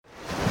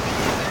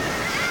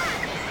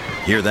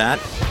Hear that?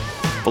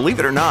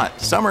 Believe it or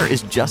not, summer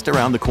is just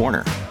around the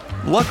corner.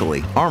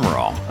 Luckily, Armor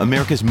All,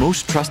 America's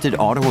most trusted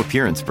auto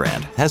appearance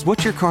brand, has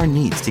what your car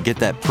needs to get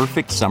that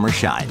perfect summer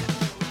shine.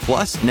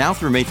 Plus, now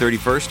through May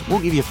 31st, we'll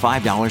give you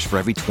 $5 for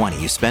every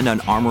 $20 you spend on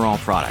Armor All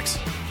products.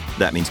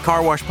 That means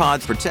car wash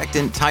pods,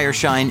 protectant, tire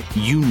shine,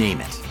 you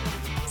name it.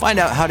 Find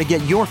out how to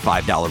get your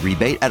 $5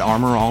 rebate at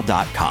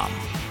armorall.com.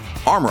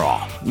 Armor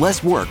All,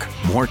 less work,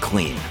 more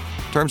clean.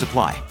 Terms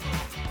apply.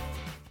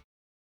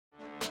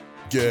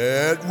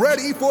 Get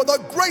ready for the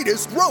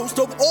greatest roast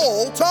of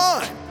all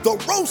time, the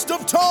Roast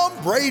of Tom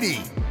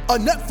Brady, a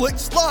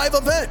Netflix live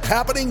event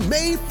happening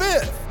May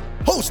 5th.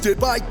 Hosted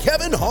by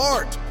Kevin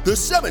Hart, the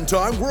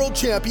 7-time world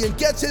champion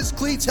gets his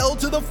cleats held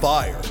to the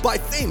fire by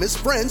famous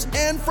friends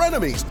and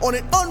frenemies on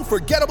an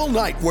unforgettable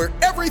night where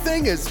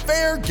everything is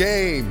fair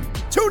game.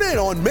 Tune in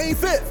on May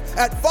 5th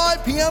at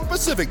 5 p.m.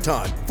 Pacific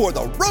time for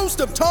the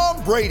Roast of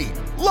Tom Brady,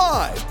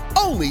 live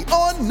only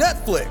on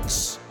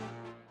Netflix.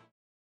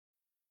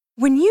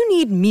 When you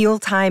need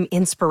mealtime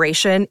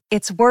inspiration,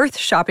 it's worth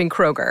shopping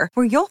Kroger,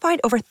 where you'll find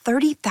over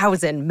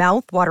 30,000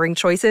 mouth-watering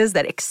choices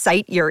that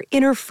excite your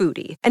inner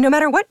foodie. And no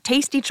matter what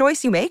tasty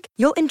choice you make,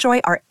 you'll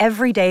enjoy our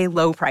everyday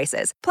low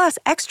prices, plus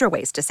extra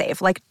ways to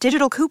save, like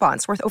digital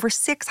coupons worth over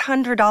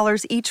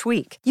 $600 each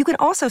week. You can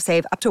also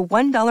save up to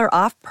 $1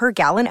 off per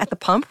gallon at the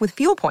pump with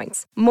fuel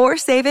points. More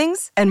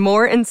savings and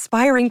more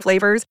inspiring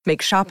flavors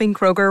make shopping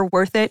Kroger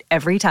worth it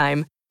every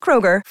time.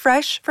 Kroger,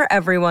 fresh for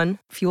everyone.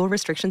 Fuel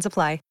restrictions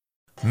apply.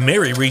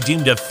 Mary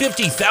redeemed a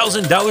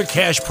 $50,000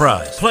 cash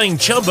prize playing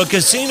Chumba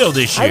Casino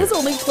this year. I was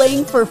only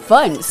playing for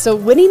fun, so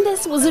winning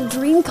this was a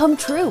dream come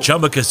true.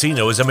 Chumba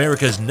Casino is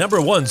America's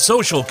 #1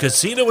 social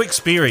casino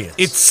experience.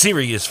 It's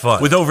serious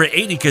fun. With over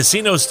 80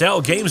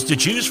 casino-style games to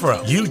choose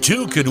from, you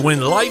too could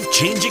win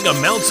life-changing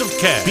amounts of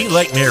cash. Be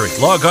like Mary.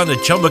 Log on to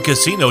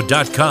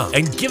ChumbaCasino.com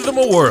and give them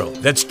a whirl.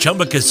 That's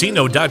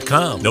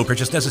ChumbaCasino.com. No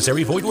purchase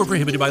necessary. Void or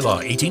prohibited by law.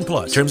 18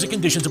 plus. Terms and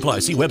conditions apply.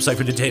 See website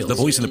for details. The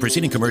voice in the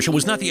preceding commercial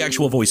was not the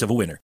actual voice of a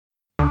winner.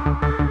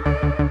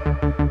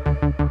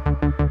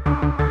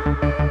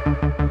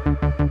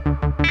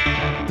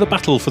 The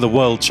battle for the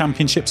World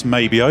Championships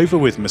may be over,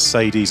 with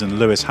Mercedes and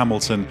Lewis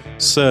Hamilton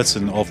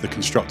certain of the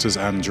Constructors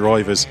and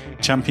Drivers'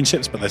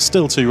 Championships, but there's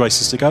still 2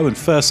 races to go. And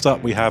first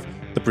up, we have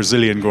the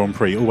Brazilian Grand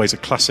Prix, always a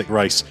classic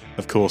race,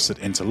 of course, at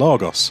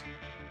Interlagos.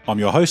 I'm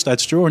your host,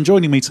 Ed Straw, and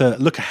joining me to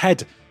look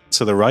ahead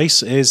to the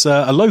race is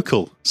a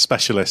local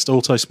specialist,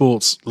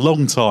 Autosport's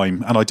long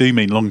time, and I do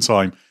mean long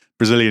time,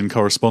 Brazilian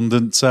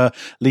correspondent,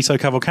 Lito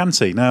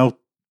Cavalcanti. Now,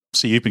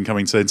 so you've been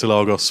coming to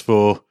Interlagos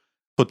for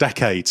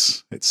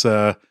decades. It's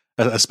a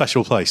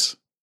special place.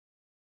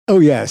 Oh,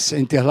 yes.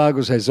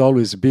 Interlagos has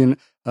always been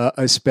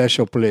a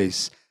special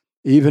place.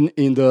 Even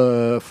in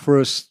the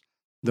first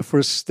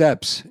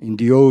steps in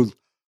the old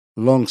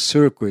long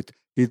circuit,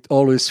 it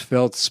always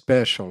felt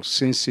special.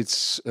 Since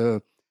its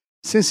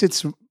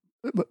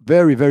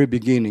very, very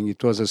beginning,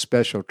 it was a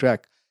special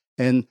track.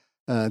 And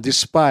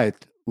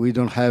despite we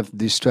don't have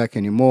this track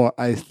anymore,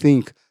 I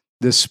think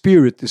the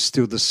spirit is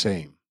still the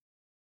same.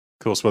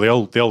 Of course,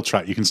 well, the old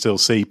track you can still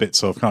see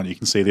bits of, can't you? You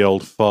can see the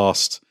old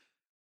fast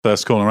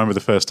first corner. I remember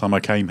the first time I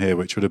came here,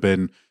 which would have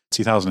been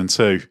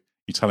 2002.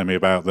 You telling me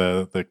about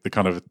the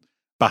kind of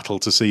battle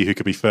to see who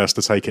could be first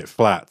to take it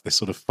flat, this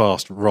sort of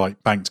fast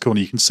right banked corner.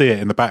 You can see it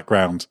in the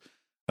background,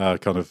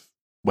 kind of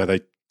where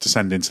they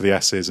descend into the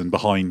S's, and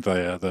behind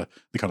the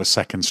kind of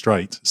second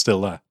straight,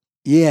 still there.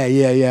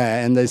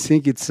 Yeah. And I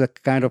think it's a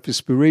kind of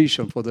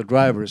inspiration for the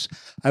drivers.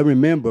 I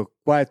remember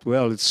quite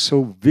well, it's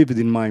so vivid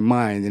in my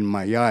mind, in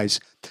my eyes,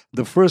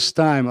 the first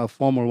time a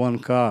Formula One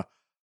car,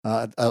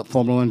 a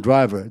Formula One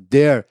driver,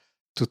 dared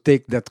to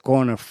take that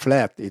corner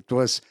flat. It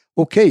was,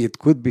 okay, it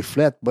could be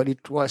flat, but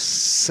it was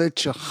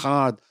such a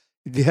hard,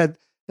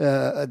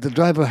 the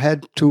driver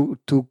had to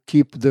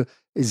keep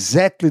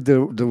exactly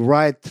the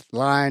right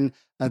line,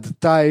 the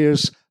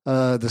tires,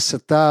 the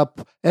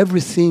setup,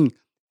 everything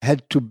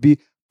had to be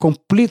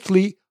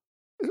completely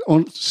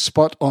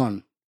spot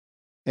on.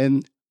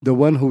 And the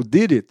one who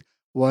did it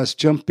was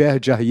Jean-Pierre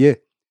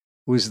Jarier,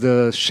 with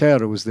the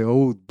Shadow, with the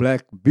old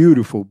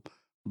beautiful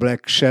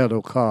black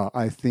Shadow car.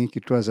 I think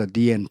it was a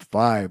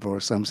DN5 or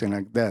something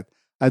like that.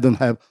 I don't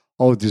have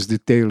all these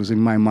details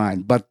in my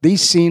mind, but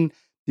this scene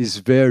is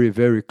very,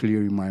 very clear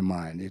in my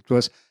mind. It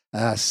was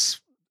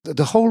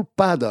the whole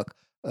paddock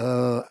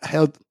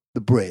held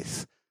the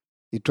breath.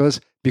 It was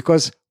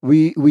because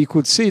we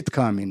could see it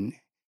coming.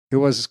 He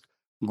was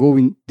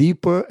going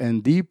deeper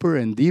and deeper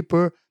and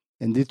deeper,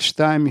 and each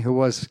time he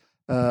was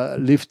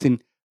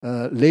lifting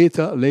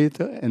later,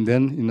 and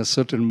then in a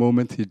certain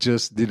moment he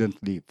just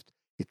didn't lift.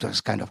 It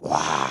was kind of,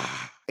 wow,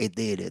 he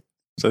did it.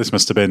 So this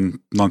must have been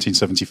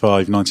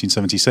 1975,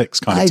 1976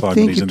 kind of time. I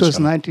think it was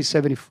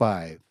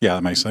 1975. Yeah,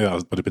 that makes sense.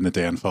 That would have been the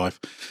DN5.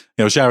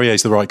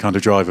 Jarrier's the right kind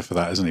of driver for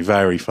that, isn't he?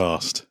 Very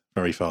fast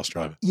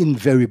driver. And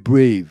very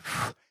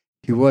brave.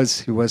 He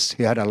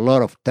had a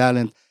lot of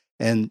talent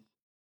and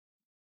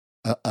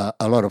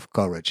a lot of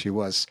courage. It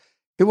was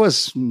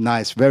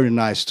nice, very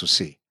nice to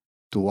see,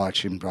 to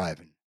watch him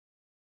driving.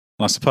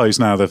 And I suppose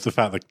now the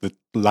fact that the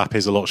lap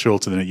is a lot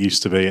shorter than it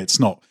used to be,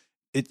 it's not.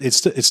 It's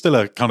still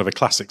a kind of a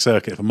classic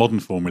circuit for modern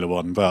Formula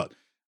One, but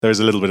there is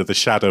a little bit of the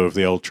shadow of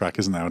the old track,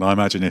 isn't there? And I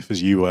imagine if,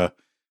 as you were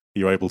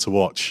able to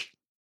watch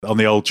on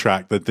the old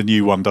track, that the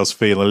new one does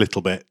feel a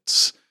little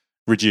bit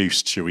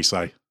reduced, shall we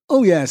say?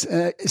 Oh yes,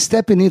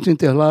 stepping into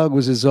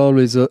Interlagos is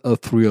always a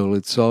thrill.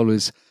 It's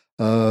always,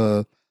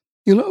 I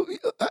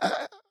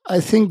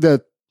think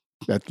that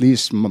at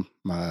least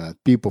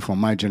people from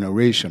my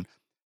generation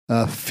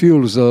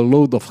feels a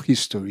load of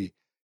history.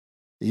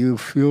 You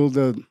feel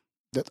that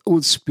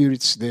old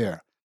spirit's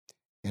there.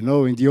 In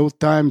the old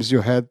times,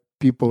 you had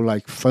people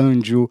like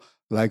Fangio,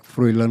 like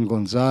Froilán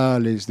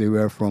González. They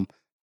were from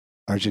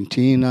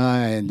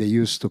Argentina, and they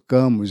used to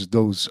come with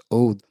those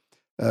old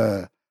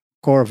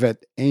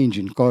Corvette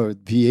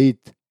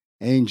V8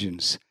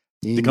 engines.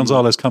 Did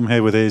Gonzalez come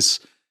here with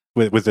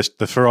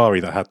the Ferrari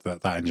that had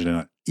that engine in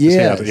it?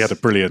 Yeah, he had a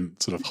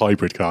brilliant sort of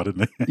hybrid car,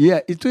 didn't he? Yeah,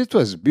 it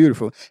was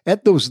beautiful.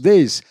 At those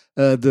days,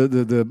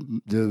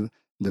 the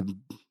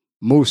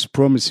most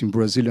promising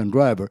Brazilian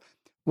driver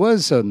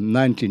was a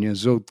 19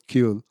 years old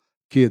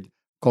kid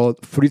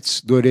called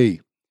Fritz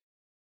Dorey.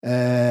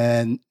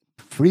 And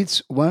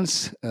Fritz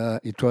once,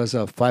 it was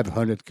a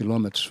 500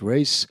 kilometers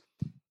race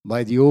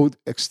by the old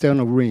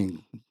external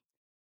ring.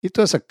 It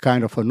was a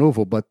kind of an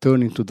oval, but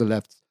turning to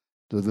the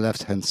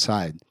left-hand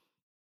side.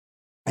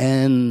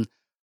 And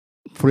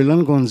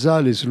Froilán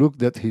González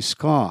looked at his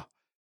car.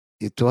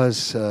 It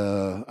was,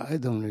 I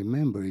don't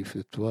remember if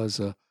it was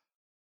a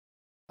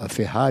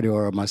Ferrari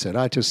or a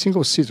Maserati, a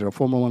single-seater, a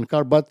Formula One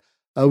car, but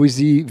with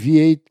the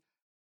V8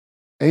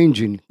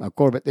 engine, a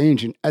Corvette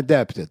engine,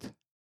 adapted.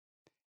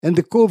 And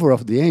the cover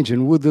of the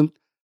engine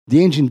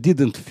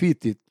didn't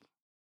fit it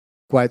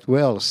quite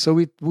well, so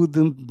it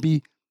wouldn't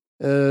be,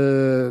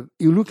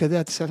 you look at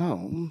that and say,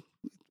 no,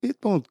 it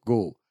won't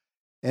go.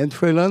 And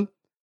Froilán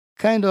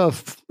kind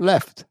of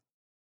left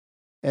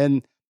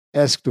and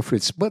asked to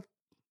Fritz, but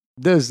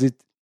does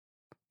it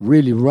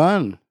really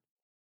run?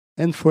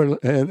 And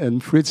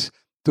Fritz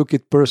took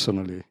it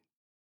personally,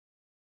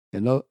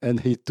 and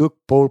he took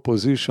pole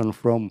position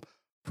from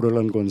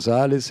Froilán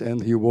González,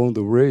 and he won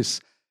the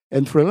race.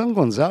 And Froilán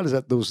González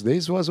at those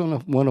days was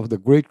one of the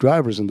great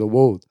drivers in the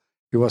world.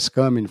 He was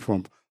coming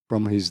from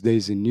his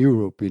days in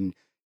Europe in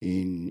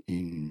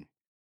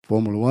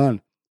Formula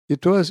One.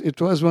 It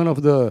was one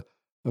of the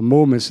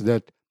moments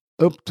that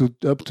until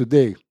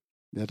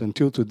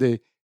today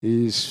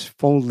is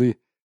fondly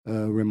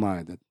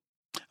reminded.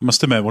 I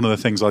must admit, one of the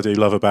things I do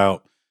love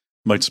about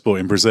motorsport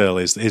in Brazil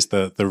is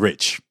the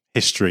rich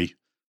history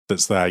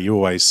that's there. You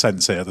always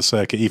sense it at the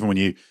circuit, even when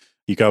you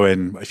go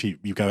in. If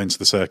you go into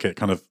the circuit,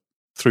 kind of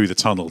through the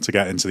tunnel to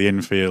get into the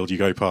infield, you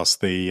go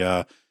past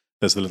the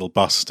there's the little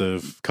bust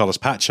of Carlos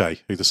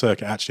Pache, who the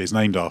circuit actually is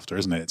named after,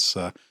 isn't it? It's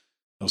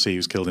obviously he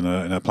was killed in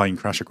a plane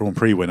crash, a Grand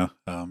Prix winner,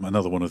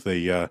 another one of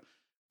the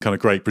kind of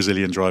great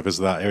Brazilian drivers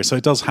of that era. So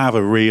it does have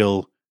a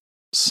real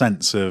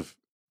sense of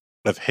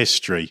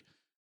history,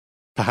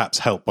 perhaps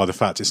helped by the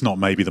fact it's not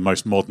maybe the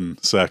most modern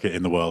circuit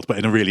in the world, but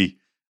in a really,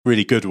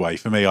 really good way.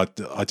 For me,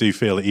 I do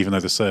feel that even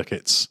though the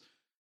circuit's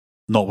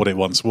not what it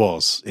once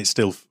was, it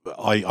still,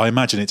 I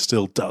imagine it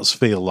still does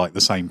feel like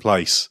the same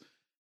place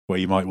where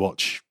you might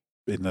watch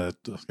in I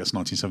guess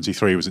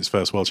 1973 was its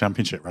first World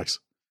Championship race.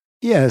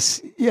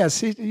 Yes,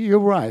 you're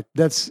right.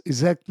 That's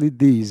exactly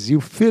this. You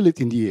feel it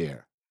in the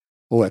air.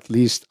 Or at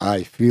least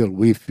we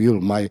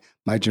feel, my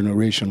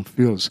generation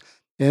feels.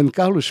 And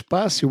Carlos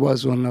Pace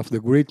was one of the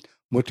great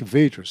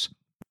motivators.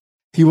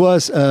 He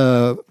was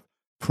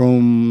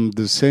from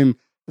the same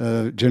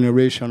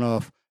generation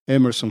of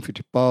Emerson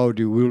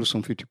Fittipaldi,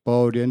 Wilson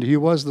Fittipaldi, and he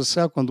was the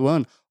second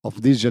one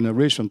of this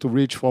generation to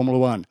reach Formula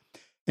One.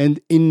 And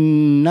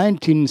in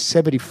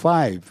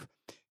 1975,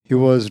 he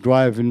was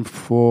driving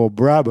for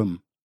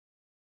Brabham.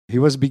 He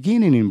was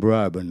beginning in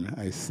Brabham,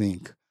 I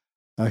think.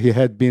 He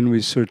had been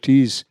with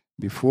Surtees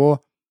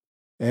before,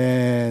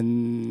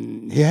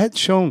 and he had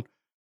shown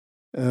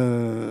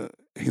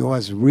he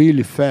was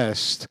really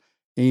fast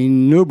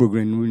in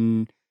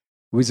Nürburgring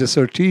with the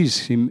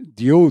Surtees,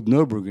 the old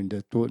Nürburgring,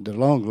 the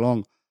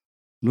long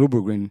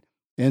Nürburgring,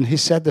 and he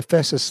set the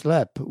fastest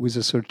lap with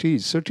the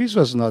Surtees. Surtees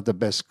was not the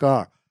best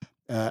car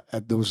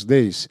at those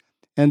days.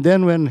 And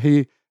then when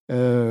he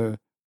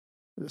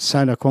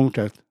signed a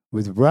contract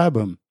with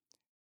Brabham,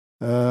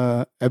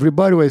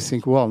 everybody was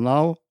thinking, well,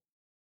 now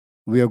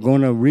we are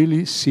going to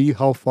really see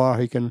how far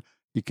he can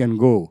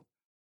go.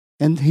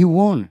 And he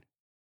won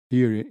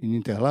here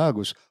in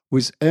Interlagos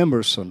with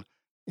Emerson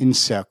in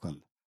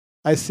second.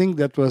 I think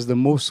that was the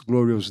most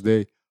glorious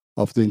day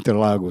of the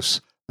Interlagos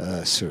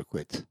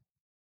circuit.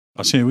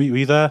 Were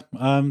you there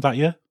that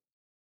year?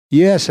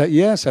 Yes,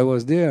 I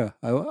was there.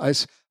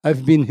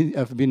 I've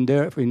been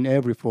there in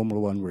every Formula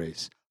One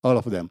race, all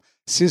of them,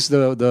 since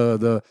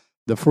the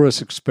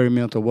first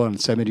experimental one,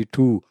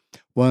 72,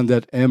 one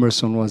that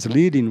Emerson was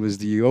leading was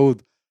the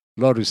old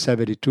Lotus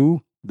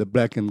 72, the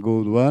black and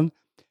gold one,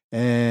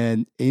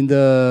 and in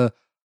the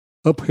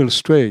uphill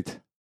straight,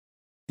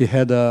 he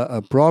had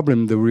a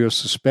problem, the rear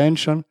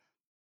suspension,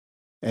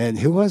 and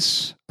he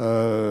was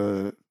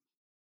a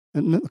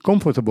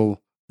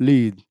comfortable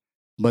lead,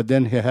 but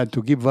then he had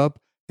to give up,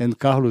 and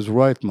Carlos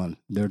Reutemann,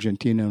 the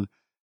Argentinian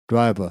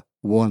driver,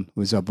 won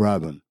with a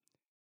Brabham.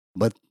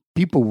 But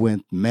people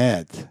went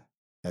mad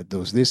at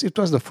those days. It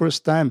was the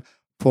first time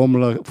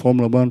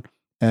Formula One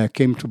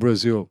came to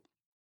Brazil,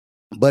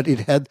 but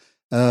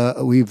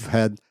we've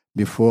had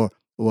before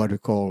what we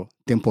call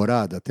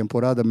temporada.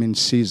 Temporada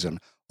means season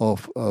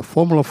of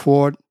Formula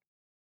Ford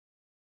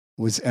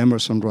with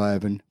Emerson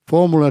driving,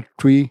 Formula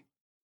 3,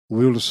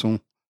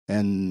 Wilson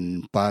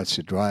and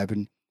Patsy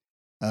driving,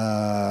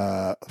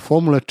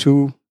 Formula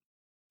 2,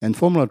 and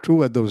Formula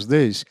 2 at those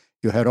days,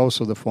 you had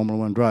also the Formula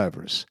 1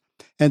 drivers,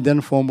 and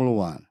then Formula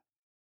 1.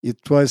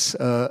 It was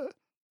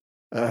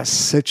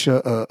such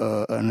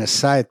an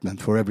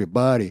excitement for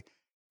everybody,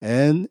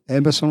 and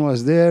Emerson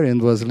was there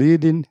and was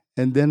leading,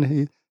 and then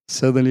he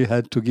suddenly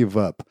had to give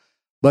up.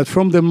 But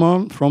from them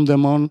on,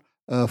 Formula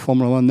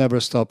 1 never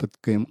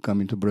stopped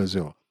coming to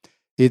Brazil.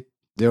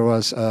 There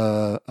was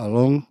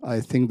along,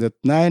 I think that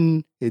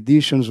 9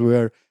 editions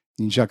were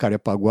in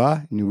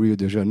Jacarepaguá, in Rio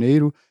de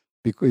Janeiro,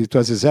 because it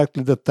was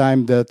exactly the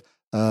time that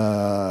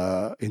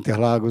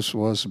Interlagos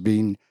was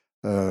being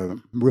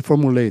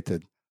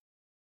reformulated.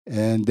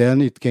 And then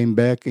it came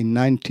back in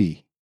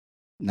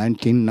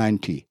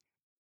 1990.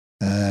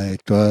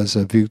 It was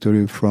a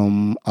victory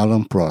from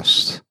Alain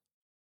Prost.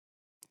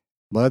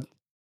 But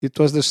it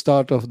was the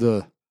start of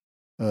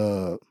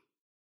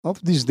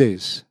these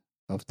days,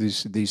 of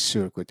this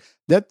circuit.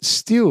 That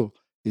still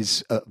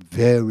is a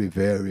very,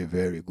 very,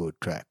 very good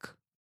track.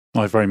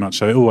 Oh, very much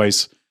so. It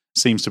always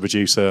seems to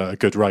produce a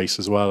good race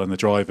as well, and the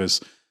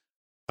drivers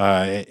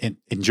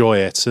enjoy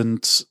it.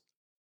 And so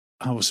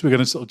we're going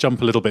to sort of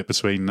jump a little bit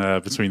between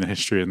the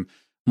history and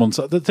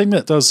Monza. The thing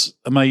that does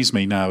amaze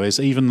me now is,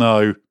 even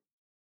though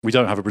we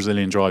don't have a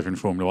Brazilian driver in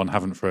Formula One,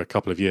 haven't for a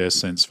couple of years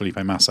since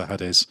Felipe Massa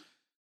had his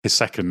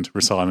second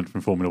retirement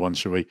from Formula One,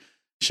 should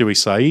we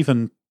say,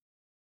 even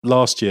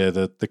last year,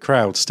 the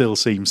crowd still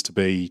seems to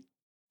be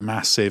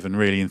massive and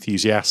really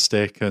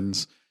enthusiastic,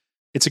 and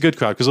it's a good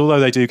crowd, because although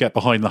they do get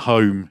behind the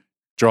home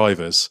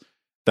drivers,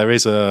 there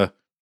is a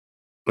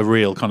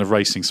real kind of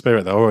racing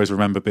spirit there. I always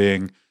remember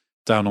being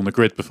down on the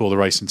grid before the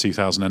race in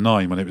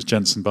 2009 when it was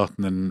Jenson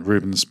Button and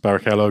Rubens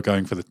Barrichello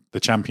going for the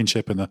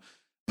championship in the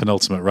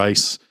penultimate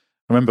race.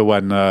 I remember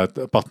when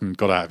Button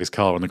got out of his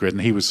car on the grid,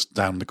 and he was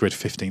down the grid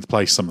 15th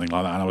place, something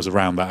like that, and I was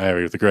around that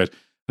area of the grid, and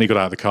he got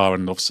out of the car,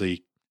 and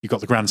obviously you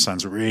got the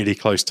grandstands really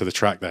close to the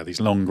track there, these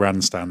long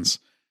grandstands.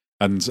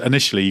 And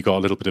initially you got a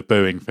little bit of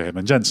booing for him,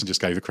 and Jenson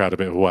just gave the crowd a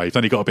bit of a wave.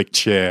 Then he got a big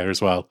cheer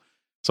as well.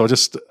 So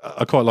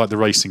I quite like the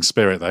racing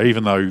spirit there,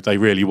 even though they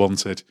really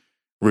wanted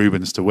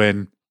Rubens to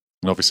win.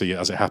 And obviously,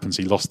 as it happens,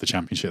 he lost the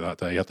championship that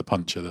day. He had the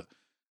puncher that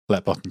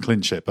let Button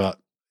clinch it. But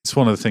it's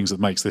one of the things that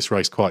makes this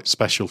race quite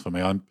special for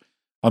me. I'm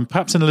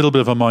perhaps in a little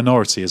bit of a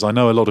minority, as I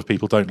know a lot of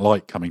people don't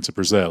like coming to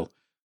Brazil,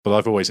 but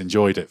I've always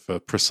enjoyed it for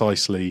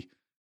precisely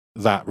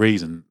that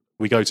reason.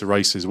 We go to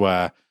races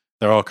where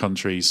there are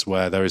countries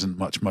where there isn't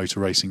much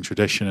motor racing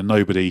tradition and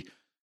nobody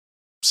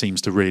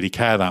seems to really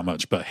care that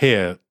much. But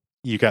here,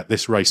 you get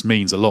this race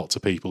means a lot to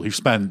people who've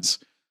spent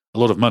a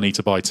lot of money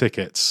to buy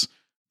tickets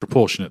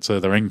proportionate to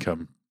their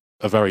income,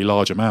 a very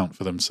large amount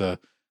for them to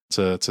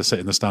sit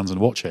in the stands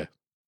and watch it.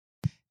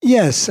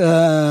 Yes,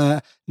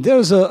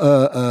 there's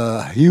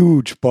a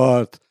huge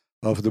part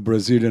of the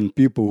Brazilian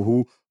people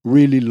who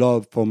really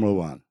love Formula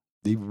One.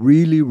 They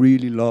really,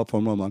 really love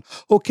Formula One.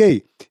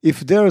 Okay,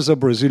 if there's a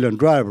Brazilian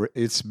driver,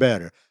 it's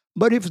better.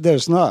 But if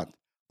there's not,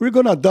 we're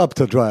going to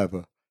adopt a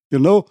driver. You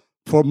know,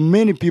 for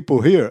many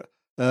people here,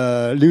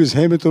 Lewis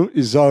Hamilton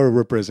is our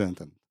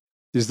representative.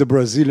 He's the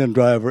Brazilian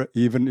driver,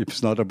 even if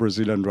it's not a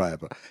Brazilian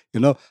driver.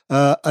 You know,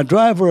 a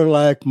driver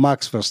like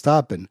Max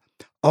Verstappen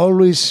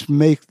always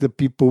make the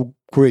people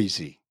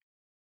crazy,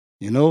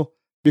 you know,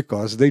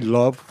 because they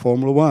love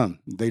Formula One.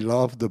 They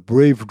love the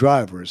brave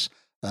drivers,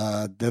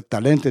 the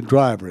talented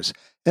drivers,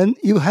 and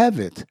you have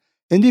it.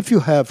 And if you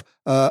have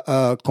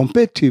a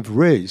competitive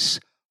race,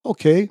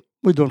 okay,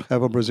 we don't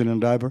have a Brazilian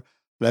driver.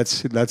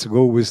 Let's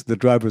go with the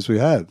drivers we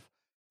have.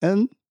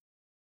 And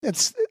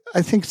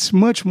I think it's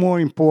much more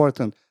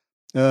important,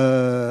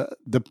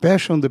 the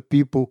passion the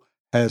people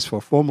has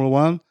for Formula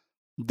One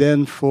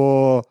than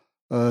for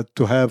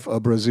to have a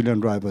Brazilian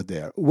driver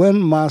there.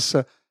 When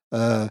Massa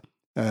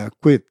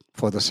quit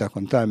for the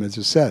second time, as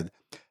you said,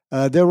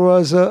 there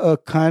was a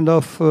kind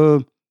of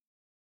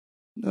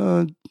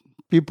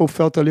people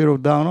felt a little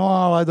down.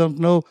 Oh, I don't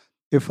know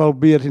if I'll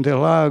be at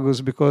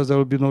Interlagos because there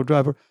will be no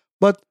driver.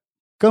 But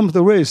come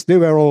the race, they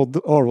were all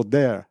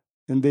there,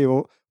 and they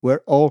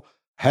were all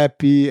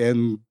happy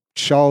and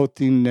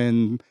shouting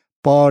and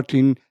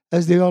partying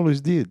as they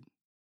always did.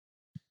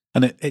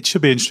 And it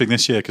should be interesting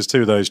this year because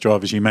two of those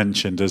drivers you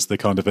mentioned as the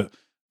kind of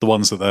the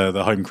ones that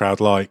the home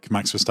crowd like,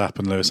 Max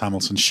Verstappen, Lewis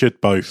Hamilton,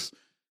 should both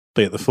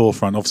be at the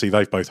forefront. Obviously,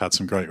 they've both had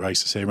some great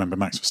races here. Remember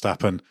Max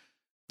Verstappen,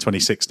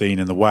 2016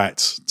 in the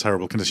wet,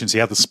 terrible conditions. He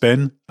had the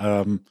spin,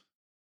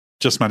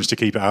 just managed to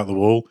keep it out of the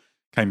wall,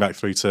 came back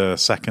through to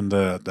second,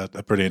 a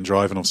brilliant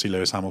drive. And obviously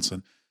Lewis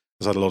Hamilton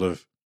has had a lot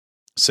of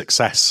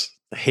success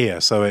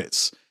here. So I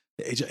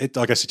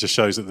guess it just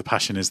shows that the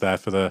passion is there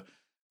for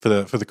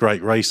the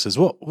great racers.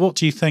 What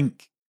do you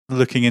think,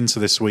 looking into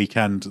this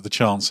weekend, the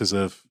chances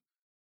of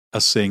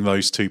us seeing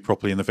those two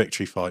properly in the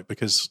victory fight?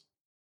 Because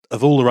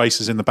of all the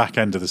races in the back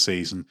end of the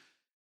season,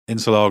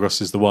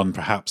 Interlagos is the one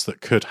perhaps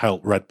that could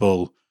help Red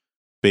Bull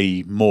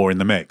be more in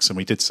the mix. And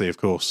we did see, of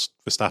course,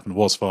 Verstappen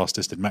was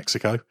fastest in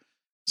Mexico.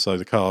 So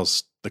the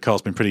car's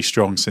been pretty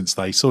strong since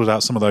they sorted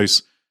out some of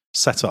those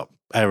setup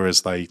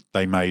errors they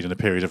made in a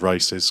period of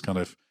races, kind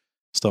of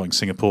starting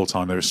Singapore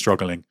time. They were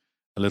struggling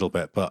a little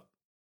bit. But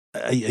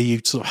are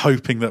you sort of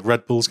hoping that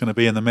Red Bull's going to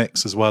be in the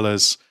mix as well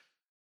as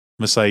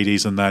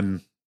Mercedes, and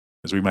then,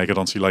 as we may get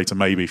onto later,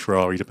 maybe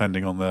Ferrari,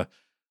 depending on the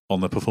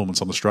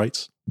performance on the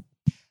straights?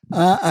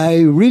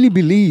 I really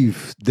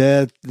believe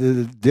that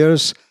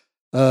there's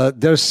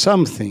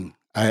something.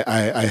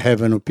 I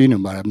have an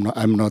opinion, but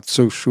I'm not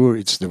so sure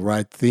it's the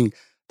right thing,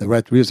 the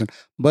right reason.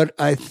 But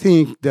I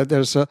think that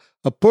there's a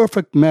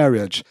perfect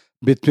marriage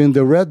between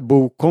the Red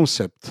Bull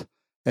concept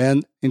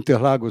and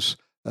Interlagos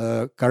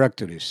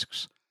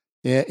characteristics.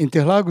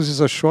 Interlagos is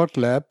a short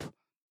lap,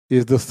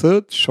 is the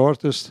third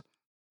shortest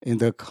in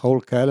the whole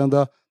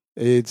calendar.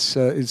 It's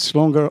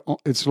longer.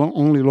 It's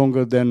only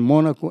longer than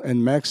Monaco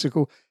and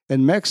Mexico.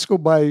 And Mexico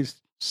by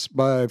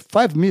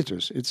 5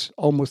 meters, it's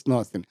almost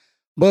nothing.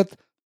 But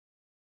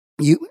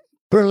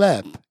per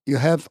lap, you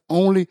have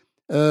only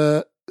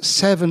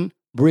 7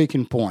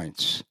 braking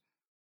points.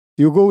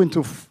 You go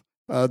into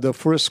the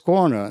first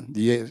corner,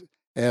 the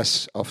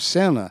S of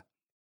Senna,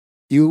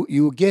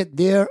 you get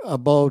there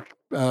about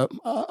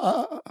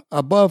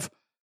above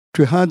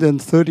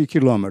 330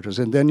 kilometers,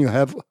 and then you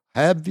have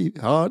heavy,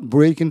 hard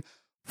braking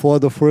for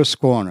the first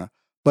corner,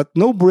 but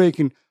no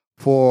braking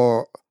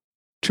for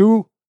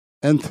 2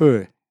 and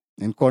 3,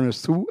 in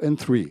corners 2 and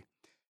 3.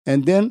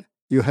 And then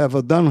you have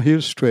a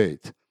downhill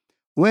straight.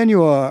 When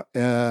you are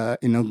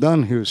in a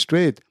downhill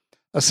straight,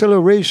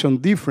 acceleration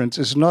difference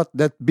is not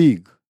that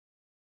big.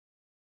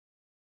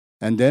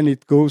 And then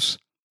it goes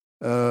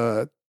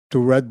to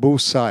Red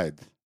Bull's side.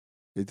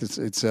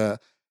 It's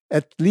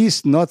at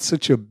least not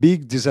such a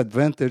big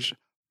disadvantage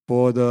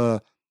for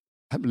the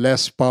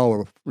less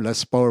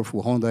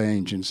powerful Honda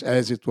engines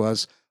as it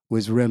was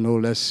with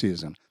Renault last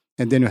season.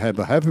 And then you have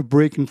a heavy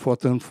braking for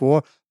turn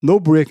 4, no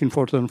braking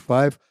for turn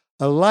 5,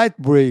 a light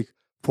brake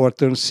for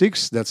turn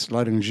 6, that's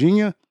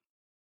Laranjinha,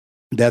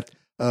 that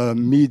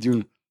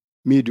medium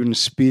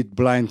speed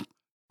blind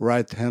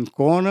right-hand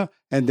corner,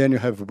 and then you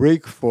have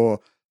brake for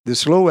the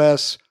slow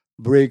S,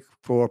 brake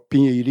for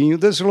Pinheirinho,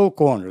 the slow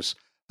corners.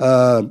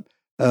 Pinheirinho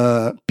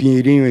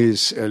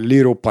is a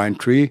little pine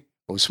tree,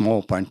 or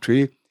small pine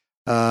tree.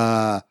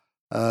 You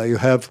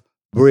have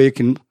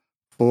braking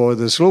for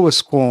the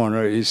slowest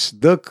corner is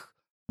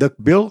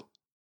Duckbill.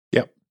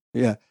 Yep.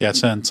 Yeah. Yeah,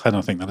 it's turn 10,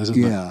 I think that is,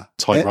 isn't it?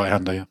 Tight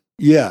right-hander, yeah.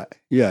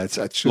 Yeah, it's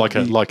actually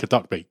like a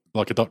duckbill.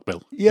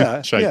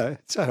 Yeah, yeah,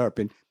 it's a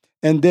hairpin.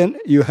 And then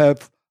you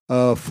have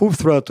full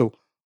throttle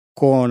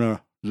corner,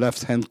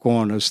 left-hand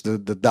corners, the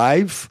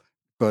dive,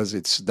 because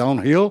it's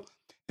downhill.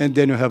 And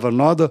then you have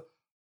another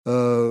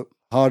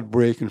hard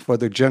braking for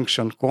the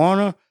junction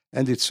corner,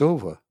 and it's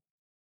over.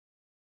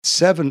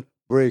 7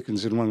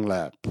 break-ins in one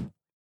lap.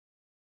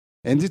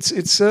 And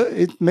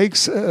it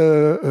makes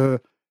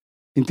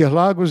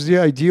Interlagos the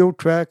ideal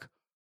track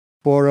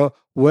for a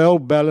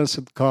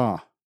well-balanced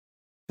car,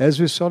 as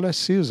we saw last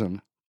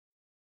season.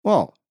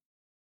 Well,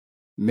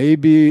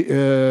 maybe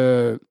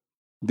there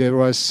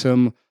was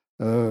some.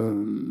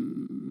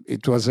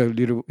 It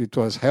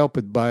was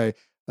helped by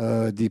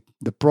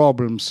the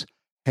problems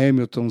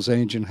Hamilton's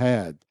engine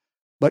had,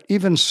 but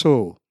even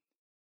so,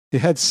 he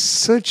had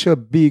such a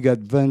big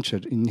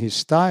advantage in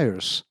his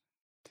tires.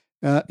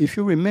 If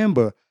you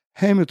remember,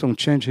 Hamilton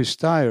changed his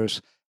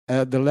tires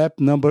at the lap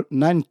number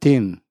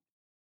 19.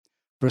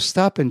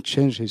 Verstappen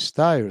changed his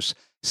tires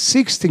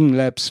 16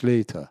 laps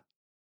later.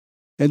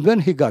 And when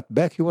he got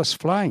back, he was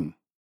flying.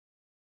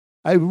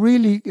 I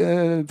really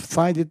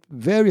find it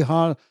very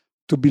hard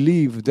to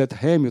believe that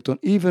Hamilton,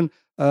 even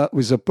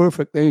with a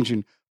perfect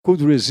engine,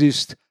 could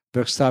resist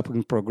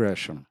Verstappen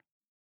progression.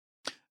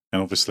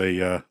 And obviously,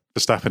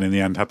 Verstappen in the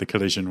end had the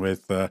collision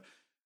with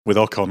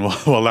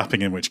Ocon while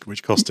lapping him,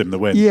 which cost him the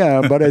win.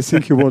 Yeah, but I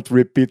think he won't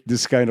repeat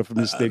this kind of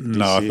mistake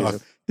this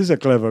season. He's a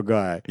clever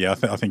guy. Yeah,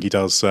 I think he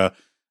does.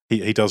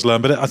 He does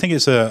learn, but I think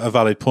it's a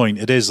valid point.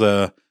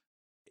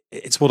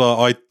 It's what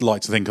I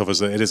like to think of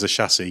as it is a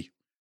chassis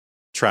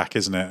track,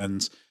 isn't it?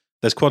 And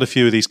there's quite a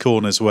few of these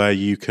corners where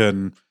you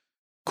can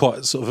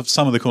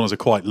some of the corners are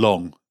quite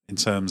long in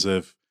terms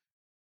of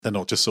they're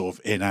not just sort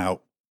of in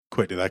out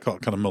quickly. They're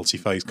kind of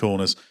multi-phase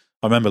corners.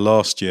 I remember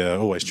last year, I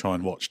always try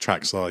and watch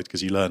trackside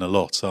because you learn a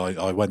lot. So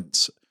I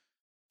went,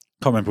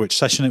 can't remember which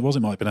session it was. It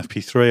might have been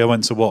FP3. I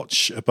went to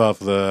watch above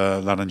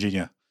the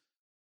Laranjinha,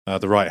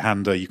 the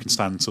right-hander. You can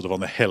stand sort of on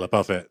the hill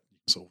above it.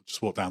 Sort of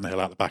just walk down the hill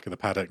out the back of the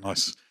paddock.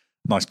 Nice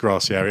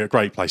grassy area.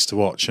 Great place to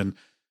watch. And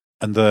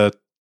the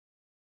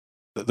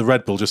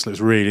Red Bull just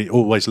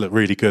always looked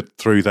really good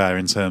through there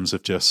in terms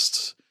of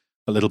just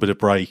a little bit of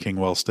braking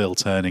while still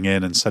turning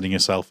in and setting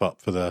yourself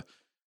up for the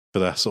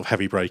the sort of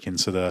heavy break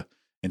into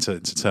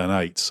turn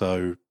 8.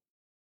 So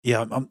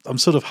yeah, I'm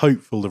sort of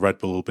hopeful the Red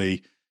Bull will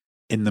be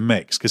in the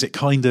mix, because it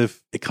kind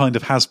of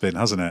has been,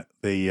 hasn't it?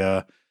 The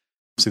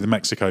obviously the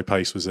Mexico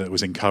pace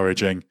was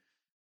encouraging.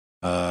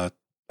 Had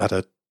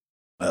a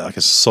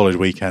solid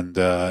weekend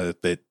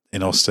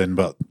in Austin,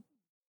 but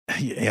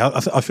yeah,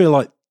 I feel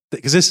like,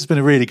 because this has been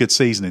a really good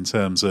season in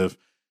terms of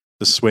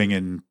the swing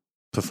in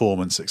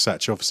performance,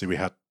 etc. Obviously, we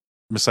had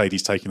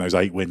Mercedes taking those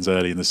 8 wins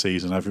early in the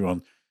season.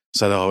 Everyone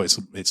said, "Oh,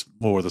 it's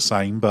more of the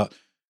same," but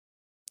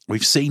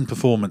we've seen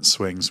performance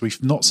swings.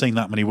 We've not seen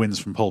that many wins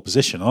from pole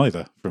position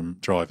either from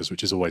drivers,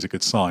 which is always a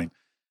good sign.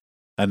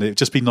 And it'd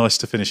just be nice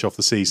to finish off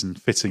the season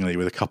fittingly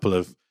with a couple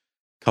of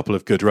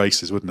good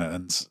races, wouldn't it?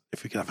 And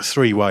if we could have a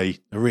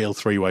real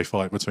three-way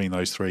fight between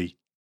those 3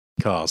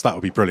 cars, that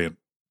would be brilliant.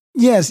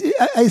 Yes,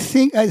 I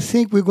think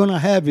we're going to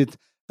have it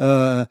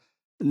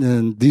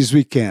this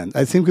weekend.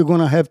 I think we're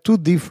going to have 2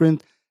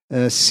 different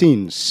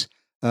scenes.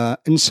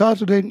 In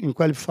Saturday, in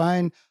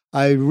qualifying,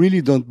 I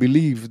really don't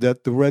believe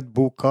that the Red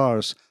Bull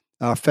cars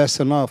are fast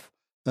enough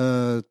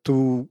to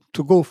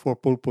go for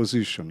pole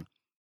position.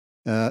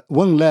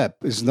 1 lap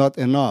is not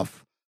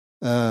enough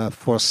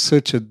for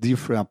such a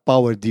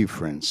power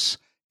difference.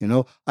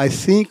 I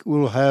think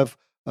we'll have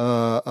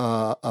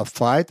a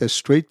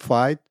straight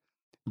fight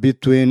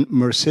between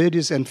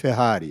Mercedes and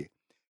Ferrari.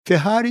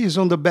 Ferrari is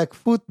on the back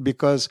foot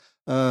because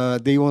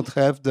they won't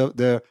have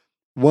their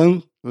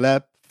 1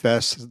 lap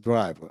fast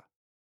driver.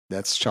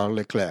 That's Charles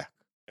Leclerc.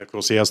 Of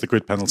course, he has the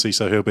grid penalty,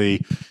 so he'll be, I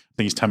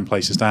think he's 10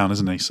 places down,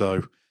 isn't he?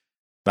 So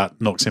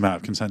that knocks him out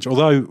of contention.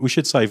 Although we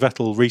should say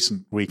Vettel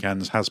recent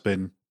weekends has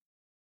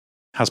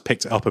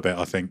picked it up a bit,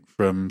 I think,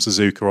 from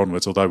Suzuka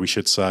onwards. Although we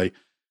should say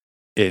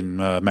in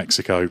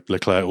Mexico,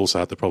 Leclerc also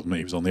had the problem that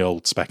he was on the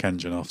old spec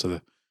engine after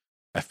the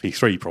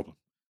FP3 problem.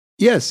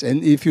 Yes,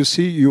 and if you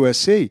see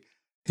USA,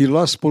 he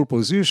lost pole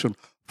position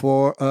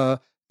for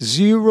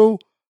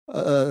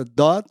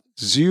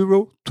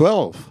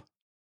 0.012.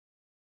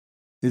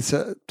 It's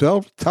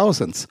 12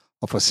 thousandths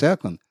of a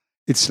second.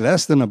 It's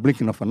less than a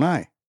blinking of an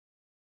eye.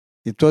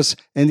 He lost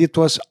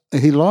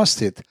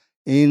it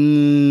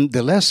in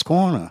the last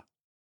corner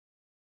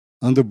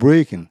under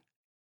braking.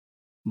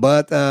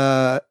 But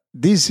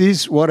this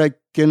is what I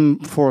can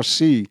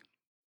foresee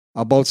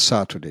about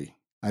Saturday.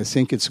 I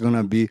think it's going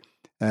to be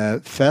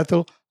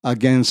Vettel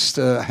against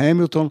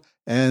Hamilton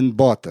and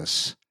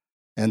Bottas.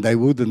 And I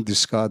wouldn't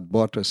discard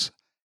Bottas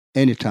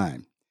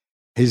anytime.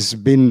 He's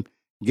been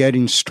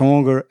getting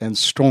stronger and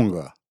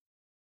stronger.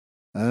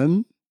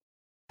 And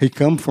he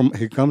comes from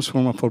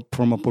a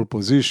pole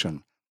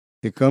position.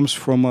 He comes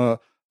from a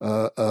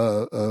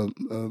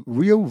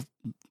real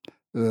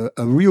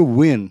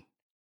win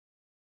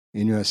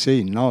in USA,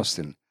 in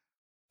Austin.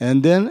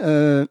 And then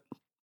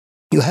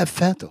you have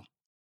Vettel.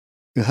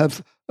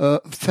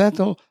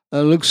 Vettel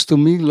looks to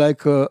me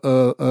like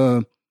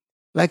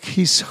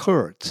he's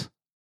hurt.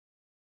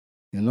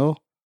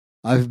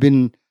 I've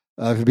been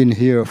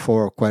here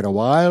for quite a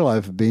while.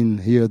 I've been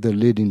here the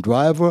leading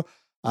driver.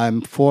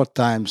 I'm 4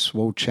 times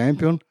world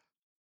champion,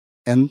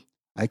 and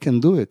I can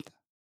do it.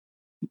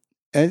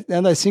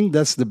 And I think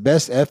that's the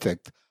best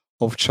effect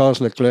of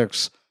Charles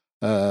Leclerc's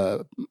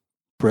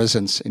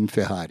presence in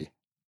Ferrari.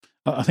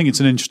 I think it's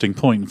an interesting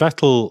point.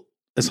 Vettel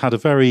has had a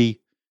very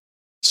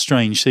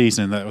strange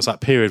season in that it was that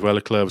period where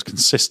Leclerc was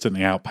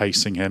consistently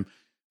outpacing him,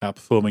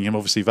 outperforming him.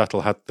 Obviously,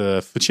 Vettel had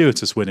the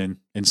fortuitous win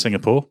in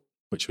Singapore,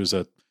 which was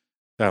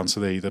down to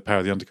the power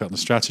of the undercut and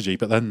the strategy.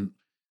 But then,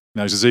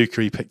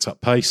 Suzuka, he picked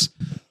up pace.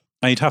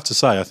 And you'd have to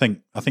say, I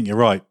think you're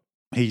right.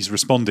 He's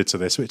responded to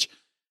this, which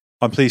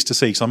I'm pleased to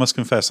see. Because I must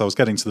confess, I was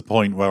getting to the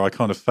point where I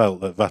kind of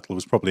felt that Vettel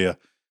was probably a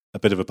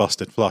bit of a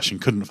busted flush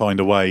and couldn't find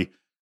a way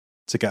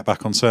to get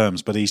back on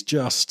terms. But he's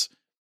just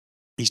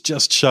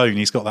shown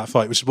he's got that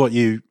fight, which is what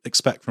you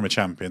expect from a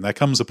champion. There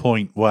comes a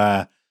point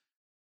where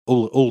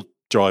all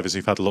drivers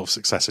who've had a lot of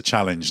success are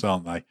challenged,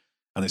 aren't they?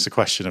 And it's a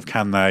question of,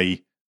 can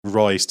they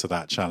rise to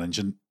that challenge?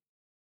 And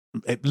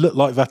it looked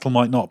like Vettel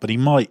might not, but he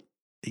might.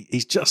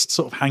 He's just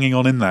sort of hanging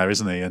on in there,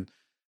 isn't he? And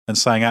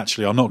saying,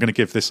 actually, I'm not going to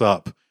give this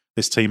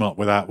team up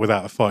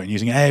without a fight, and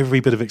using every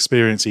bit of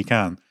experience he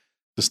can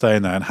to stay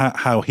in there. And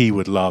how he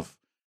would love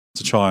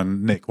to try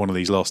and nick one of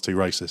these last 2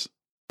 races.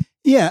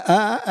 Yeah,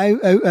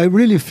 I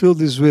really feel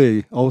this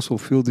way. Also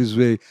feel this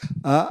way.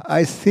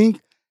 I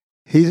think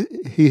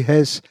he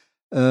has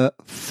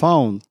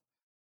found,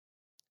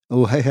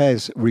 or he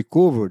has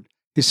recovered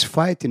his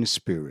fighting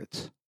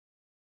spirit,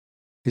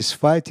 his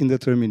fighting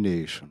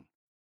determination.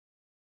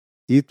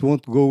 It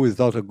won't go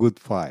without a good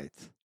fight.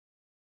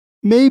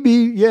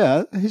 Maybe,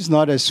 yeah, he's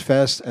not as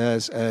fast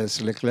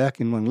as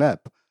Leclerc in 1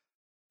 lap,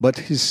 but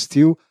he's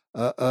still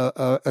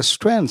a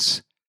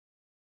strength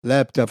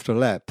lap after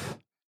lap.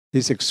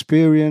 His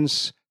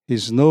experience,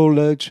 his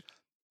knowledge,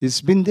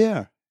 it's been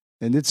there,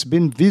 and it's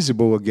been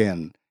visible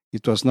again.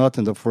 It was not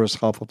in the first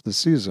half of the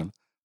season,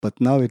 but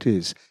now it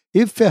is.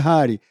 If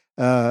Ferrari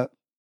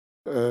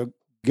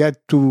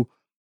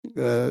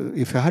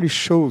if Ferrari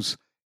shows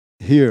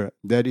here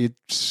that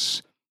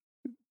it's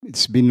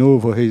been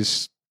over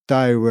his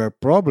tire wear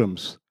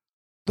problems,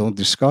 don't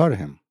discard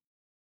him.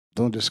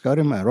 Don't discard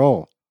him at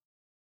all.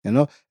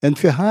 And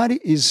Ferrari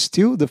is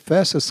still the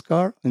fastest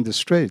car in the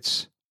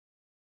straights.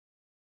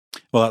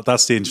 Well,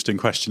 that's the interesting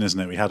question, isn't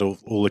it? We had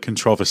all the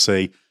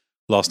controversy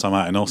last time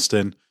out in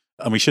Austin.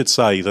 And we should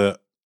say that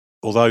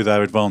although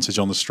their advantage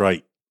on the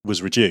straight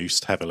was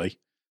reduced heavily,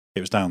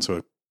 it was down to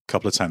a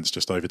couple of tenths,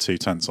 just over 2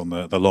 tenths on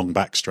the long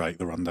back straight,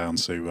 the run down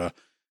to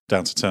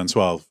turn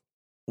 12.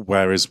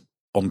 Whereas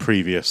on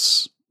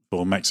previous,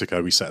 for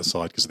Mexico, we set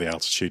aside because of the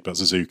altitude, but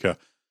Suzuka,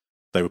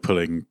 they were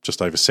pulling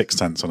just over 6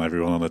 tenths on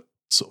everyone on a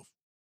sort of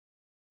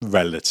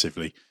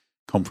relatively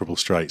comparable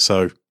straight.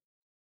 So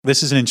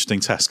this is an interesting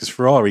test because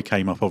Ferrari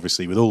came up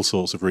obviously with all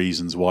sorts of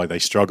reasons why they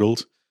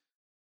struggled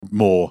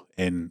more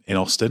in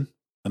Austin.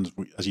 And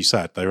as you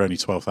said, they were only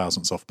 12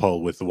 thousandths off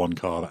pole with the one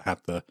car that had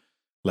the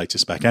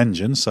latest spec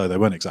engine, so they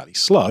weren't exactly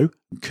slow.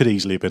 Could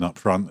easily have been up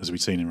front, as we've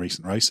seen in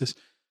recent races.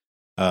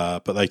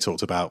 But they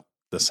talked about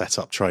the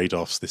setup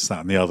trade-offs, this,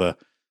 that, and the other,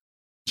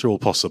 which are all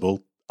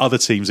possible. Other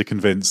teams are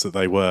convinced that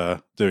they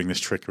were doing this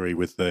trickery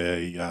with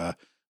the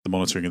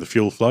monitoring of the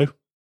fuel flow.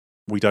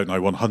 We don't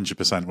know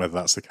 100% whether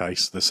that's the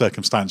case. The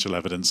circumstantial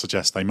evidence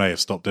suggests they may have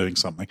stopped doing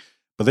something.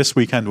 But this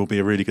weekend will be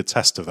a really good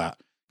test of that.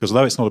 Because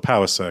although it's not a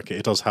power circuit,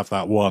 it does have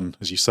that one,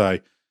 as you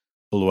say,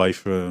 all the way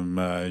from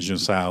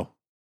Junção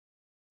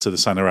to the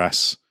Senna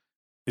S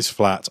is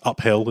flat,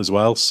 uphill as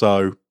well.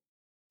 So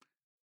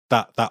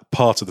that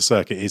part of the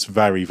circuit is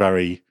very,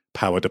 very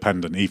power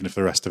dependent, even if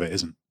the rest of it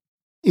isn't.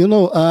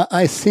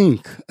 I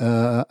think,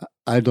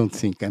 I don't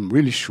think, I'm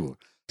really sure,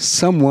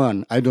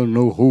 someone, I don't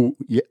know who,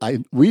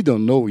 we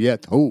don't know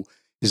yet who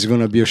is going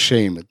to be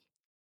ashamed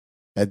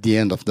at the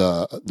end of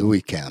the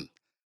weekend.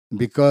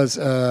 Because,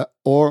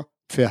 or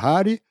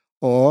Ferrari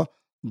or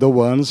the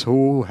ones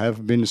who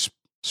have been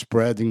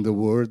spreading the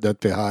word that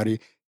Ferrari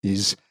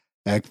is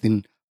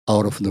acting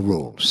out of the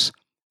rules.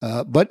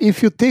 But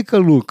if you take a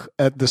look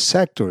at the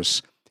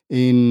sectors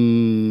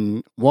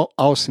in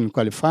Austin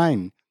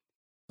qualifying,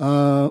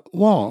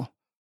 you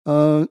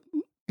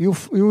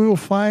will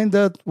find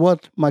that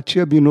what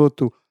Mattia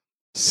Binotto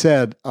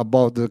said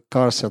about the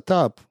car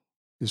setup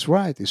is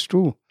right, it's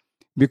true.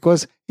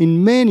 Because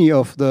in many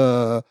of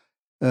the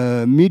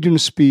medium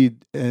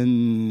speed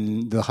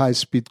and the high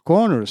speed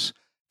corners,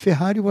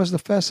 Ferrari was the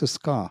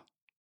fastest car.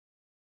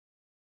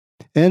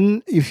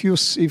 And if you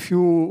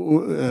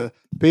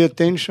pay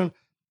attention,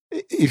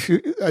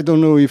 I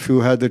don't know if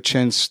you had the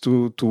chance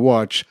to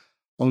watch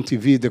on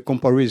TV the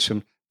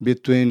comparison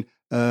between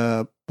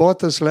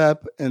Bottas'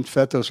 lap and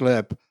Vettel's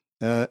lap,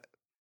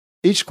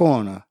 each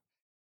corner,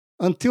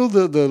 until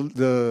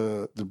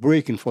the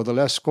braking for the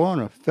last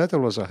corner,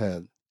 Vettel was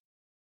ahead.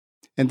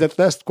 And that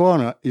last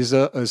corner is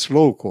a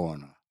slow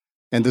corner.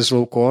 And the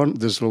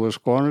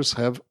slowest corners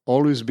have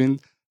always been,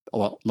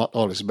 well, not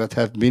always, but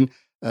have been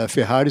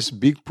Ferrari's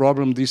big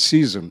problem this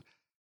season.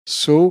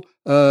 So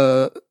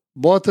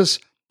Bottas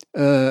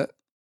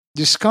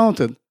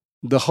discounted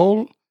the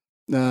whole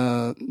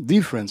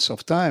difference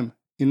of time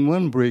in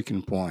one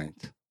braking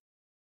point.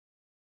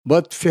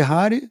 But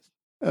Ferrari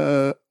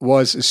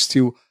was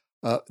still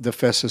the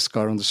fastest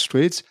car on the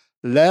straights,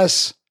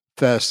 less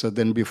faster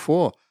than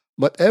before,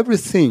 but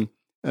everything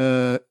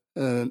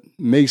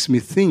makes me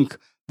think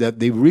that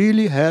they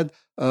really had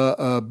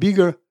a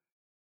bigger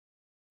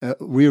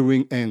rear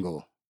wing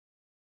angle.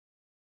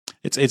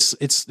 It's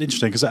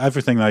interesting because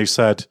everything they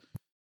said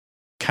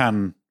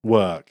can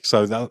work.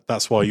 So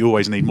that's why you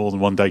always need more than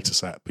one data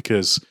set,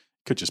 because it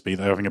could just be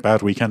they're having a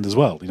bad weekend as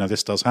well.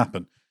 This does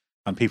happen,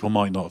 and people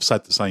might not have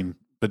said the same,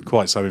 been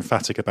quite so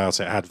emphatic about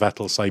it had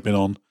Vettel say been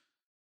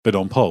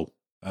on pole.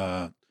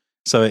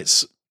 So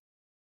it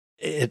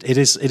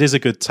is a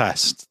good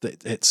test.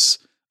 It's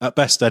at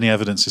best any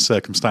evidence is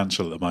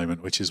circumstantial at the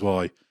moment, which is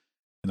why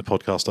in the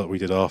podcast that we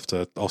did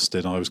after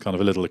Austin, I was kind of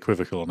a little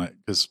equivocal on it,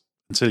 because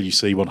until you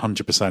see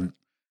 100%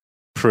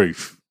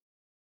 proof,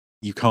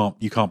 you can't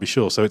be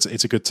sure. So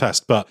it's a good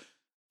test. But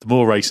the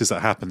more races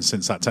that happen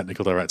since that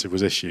technical directive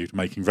was issued,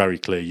 making very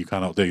clear you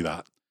cannot do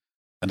that.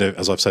 And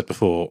as I've said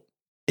before,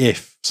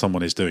 if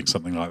someone is doing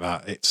something like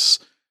that,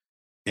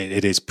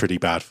 it is pretty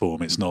bad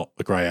form. It's not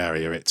a grey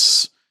area.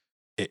 It's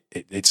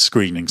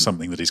screening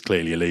something that is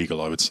clearly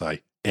illegal, I would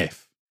say.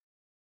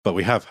 But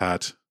we have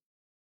had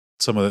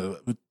some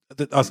of I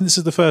think this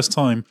is the first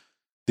time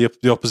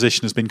the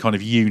opposition has been kind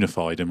of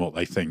unified in what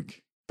they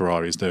think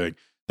Ferrari is doing.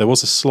 There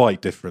was a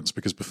slight difference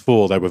because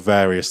before there were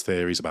various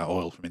theories about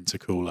oil from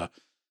intercooler.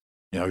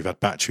 We've had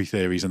battery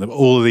theories and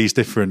all of these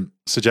different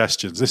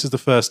suggestions. This is the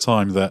first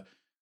time that,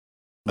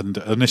 and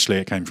initially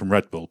it came from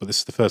Red Bull, but this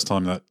is the first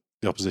time that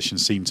the opposition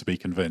seemed to be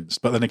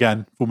convinced. But then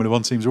again, Formula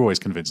One teams are always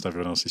convinced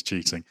everyone else is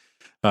cheating,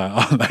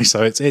 aren't they?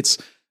 So that's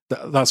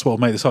what will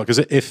make this hard.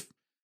 Because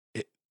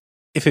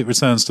if it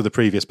returns to the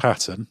previous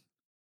pattern,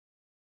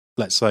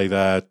 let's say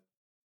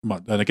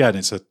and again,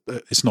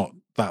 it's not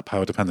that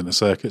power dependent a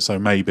circuit, so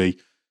maybe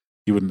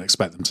you wouldn't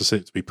expect them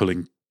to be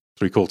pulling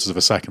 3/4 of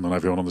a second on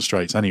everyone on the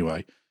straights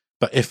anyway.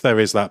 But if there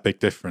is that big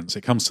difference,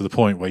 it comes to the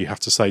point where you have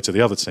to say to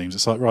the other teams,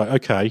 it's like, right,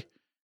 okay,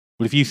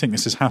 well, if you think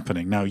this is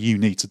happening, now you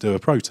need to do a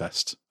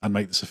protest and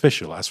make this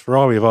official. As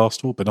Ferrari have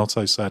asked,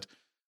 Binotto said,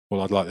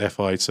 well, I'd like the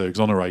FIA to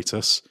exonerate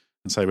us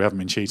and say we haven't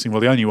been cheating. Well,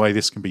 the only way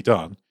this can be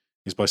done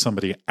is by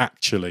somebody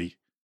actually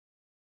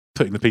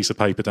putting the piece of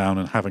paper down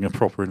and having a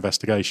proper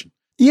investigation.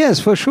 Yes,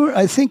 for sure.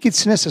 I think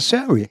it's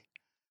necessary.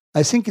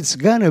 I think it's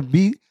gonna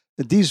be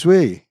this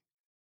way.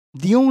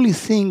 The only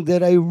thing that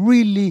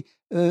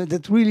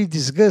that really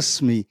disgusts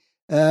me,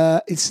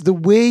 it's the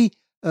way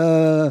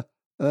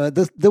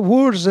the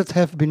words that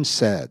have been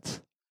said,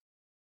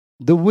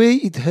 the way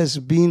it has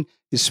been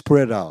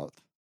spread out,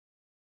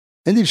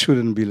 and it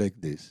shouldn't be like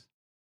this.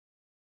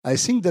 I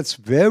think that's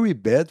very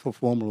bad for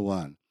Formula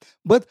One.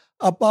 But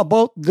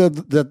about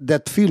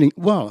that feeling,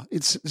 well,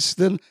 it's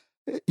the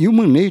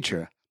human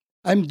nature.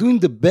 I'm doing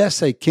the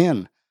best I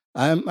can.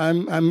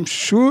 I'm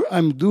sure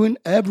I'm doing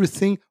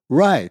everything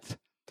right,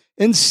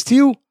 and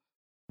still,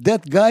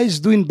 that guy is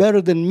doing better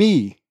than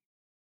me.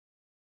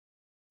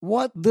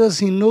 What does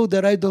he know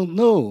that I don't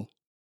know?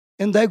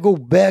 And I go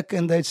back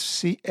and I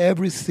see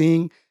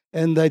everything,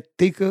 and I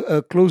take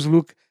a close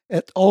look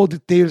at all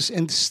details,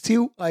 and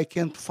still I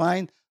can't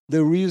find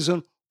the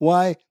reason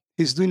why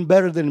he's doing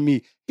better than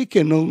me. He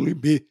can only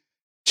be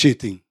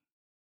cheating.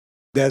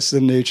 That's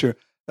the nature.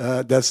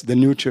 That's the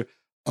nature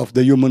of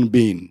the human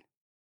being.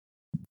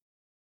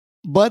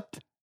 But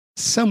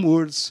some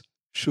words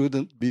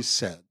shouldn't be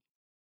said.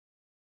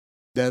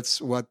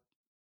 That's what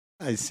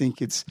I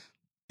think it's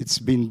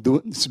been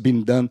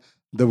done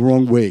the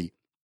wrong way.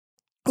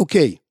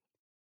 Okay,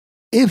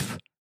 if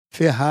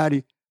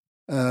Ferrari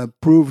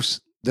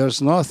proves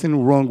there's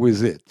nothing wrong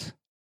with it,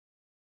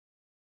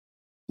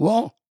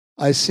 well,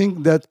 I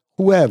think that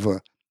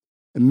whoever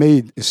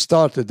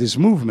started this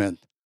movement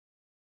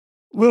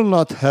will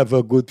not have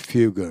a good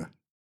figure.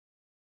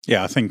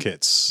 Yeah, I think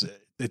it's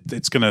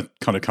going to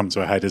kind of come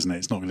to a head, isn't it?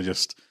 It's not going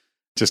to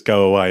just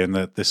go away, and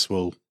that this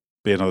will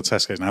be another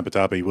test case, and Abu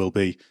Dhabi will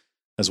be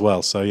as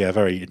well. So yeah,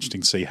 very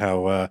interesting to see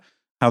how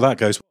that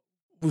goes.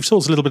 We've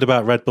talked a little bit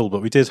about Red Bull,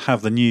 but we did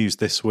have the news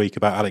this week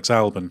about Alex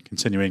Albon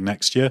continuing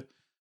next year.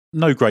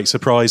 No great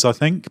surprise, I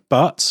think.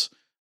 But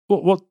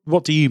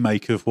what do you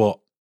make of what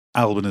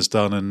Albon has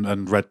done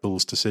and Red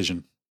Bull's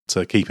decision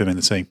to keep him in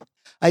the team?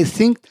 I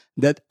think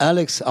that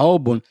Alex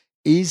Albon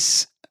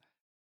is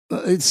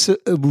it's a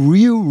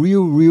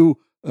real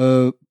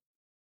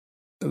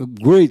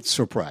great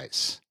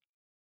surprise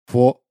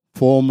for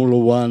Formula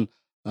One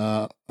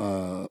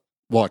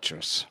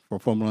watchers, for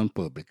Formula One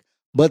public,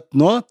 but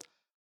not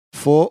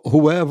for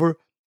whoever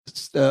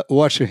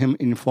watched him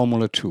in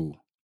Formula 2.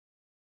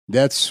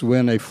 That's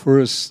when I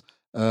first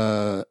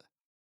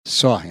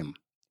saw him.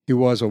 He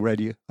was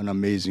already an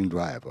amazing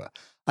driver.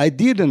 I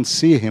didn't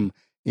see him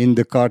in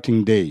the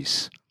karting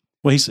days.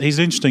 Well, he's an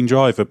interesting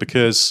driver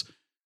because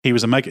he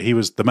was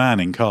the man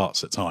in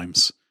karts at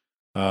times,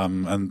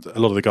 and a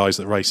lot of the guys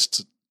that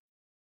raced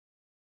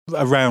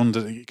around,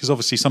 because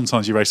obviously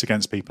sometimes you race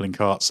against people in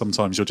karts,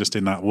 sometimes you're just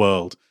in that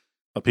world.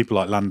 But people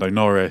like Lando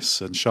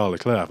Norris and Charles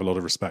Leclerc have a lot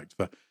of respect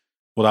for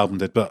what Albon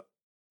did. But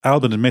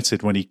Albon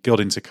admitted when he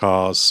got into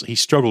cars, he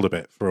struggled a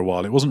bit for a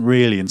while. It wasn't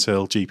really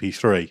until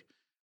GP3,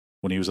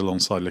 when he was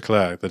alongside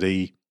Leclerc, that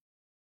he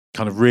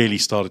kind of really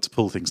started to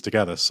pull things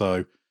together.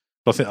 So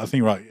I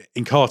think right,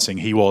 in karting,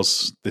 he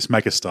was this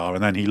megastar,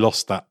 and then he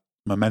lost that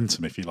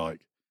momentum, if you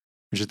like,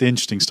 which is the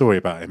interesting story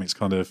about him. It's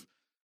kind of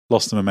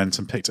lost the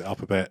momentum, picked it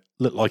up a bit,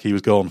 looked like he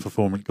was gone to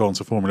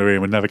Formula E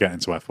and would never get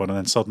into F1, and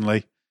then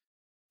suddenly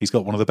he's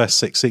got one of the best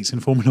 6 seats in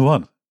Formula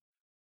One.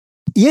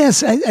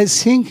 Yes, I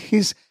think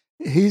he's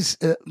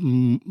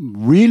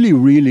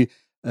really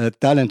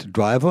talented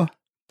driver,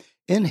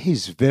 and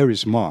he's very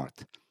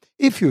smart.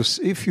 If you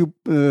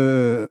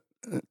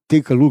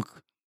take a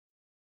look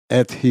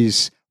at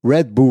his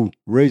Red Bull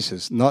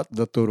races, not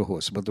the Toro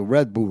Rosso, but the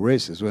Red Bull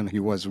races, when he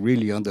was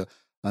really under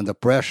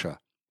pressure,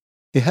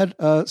 he had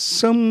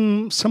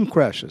some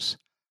crashes,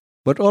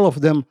 but all of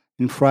them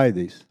in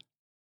Fridays,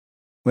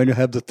 when you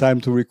have the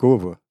time to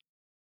recover.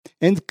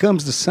 And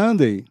comes the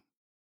Sunday,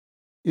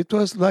 it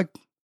was like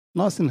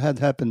nothing had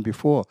happened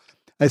before.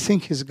 I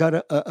think he's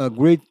got a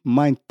great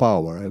mind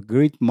power, a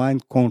great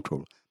mind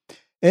control.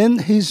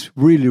 And he's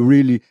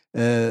really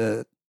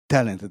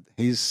talented.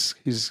 He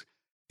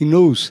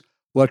knows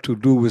what to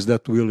do with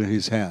that wheel in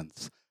his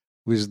hands,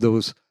 with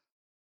those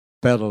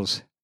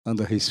pedals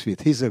under his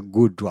feet. He's a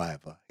good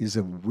driver. He's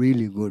a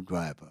really good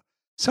driver.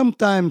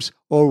 Sometimes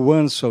or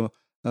once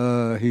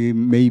he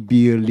may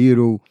be a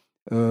little,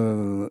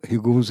 he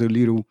goes a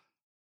little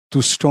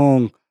too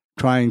strong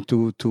trying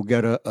to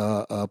get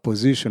a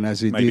position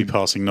as he did. Maybe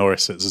passing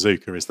Norris at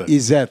Suzuka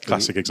is the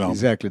classic example.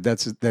 Exactly.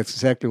 That's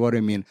exactly what I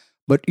mean.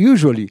 But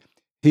usually,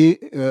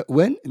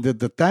 when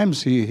the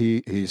times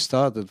he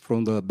started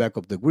from the back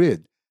of the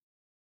grid,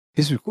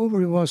 his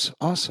recovery was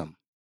awesome.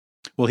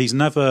 Well, he's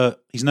never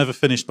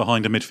finished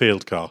behind a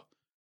midfield car,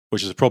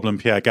 which is a problem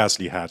Pierre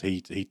Gasly had.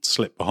 He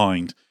slipped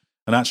behind,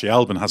 and actually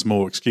Albon has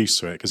more excuse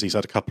to it because he's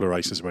had a couple of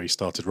races where he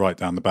started right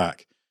down the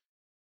back.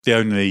 The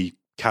only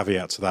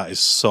caveat to that is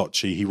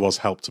Sochi. He was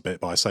helped a bit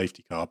by a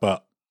safety car,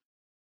 but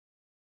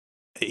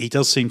he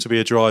does seem to be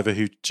a driver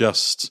who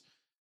just,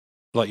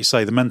 like you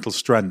say, the mental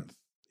strength,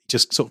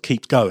 just sort of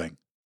keeps going.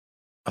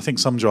 I think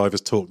some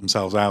drivers talk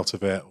themselves out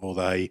of it, or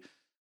they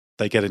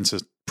get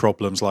into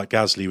problems like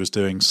Gasly was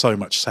doing, so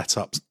much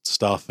setup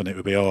stuff, and it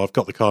would be, oh, I've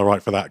got the car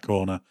right for that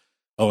corner.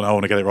 Oh, no, I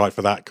want to get it right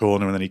for that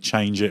corner, and then he'd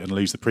change it and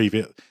lose the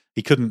previous.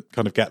 He couldn't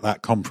kind of get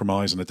that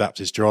compromise and adapt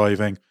his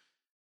driving.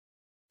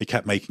 He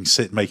kept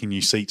making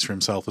new seats for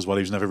himself as well.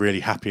 He was never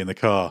really happy in the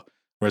car.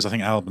 Whereas I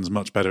think Albon's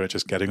much better at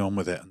just getting on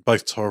with it. And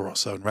both Toro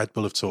Rosso and Red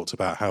Bull have talked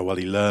about how well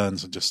he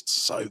learns and just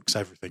soaks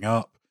everything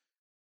up.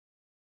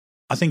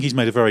 I think he's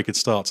made a very good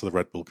start to the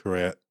Red Bull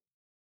career.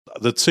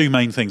 The two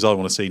main things I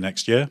want to see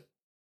next year,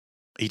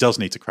 he does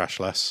need to crash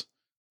less.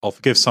 I'll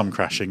forgive some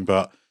crashing,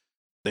 but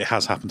it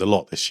has happened a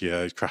lot this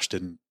year. He crashed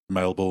in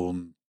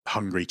Melbourne,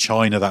 Hungary,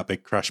 China, that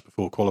big crash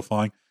before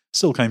qualifying.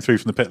 Still came through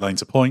from the pit lane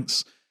to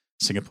points.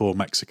 Singapore,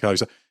 Mexico.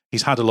 So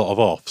he's had a lot of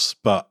offs,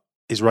 but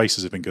his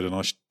races have been good. And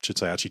I should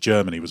say, actually,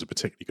 Germany was a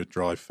particularly good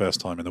drive. First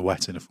time in the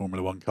wet in a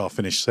Formula One car,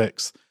 finished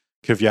 6th.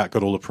 Kvyat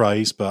got all the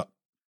praise, but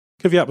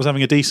Kvyat was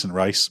having a decent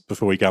race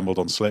before he gambled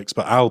on slicks.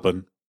 But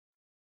Albon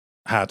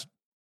had,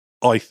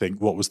 I think,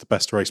 what was the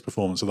best race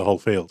performance of the whole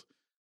field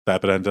there,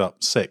 but ended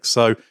up 6th.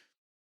 So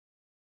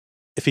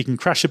if he can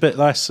crash a bit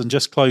less and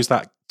just close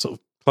that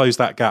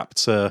gap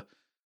to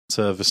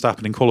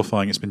Verstappen in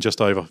qualifying, it's been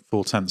just over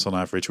 4 tenths on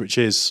average, which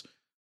is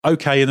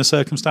okay in the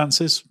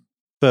circumstances.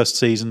 First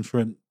season for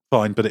him,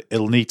 fine, but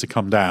it'll need to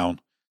come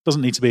down.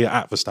 Doesn't need to be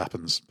at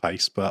Verstappen's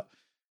pace, but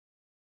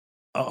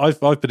I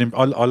like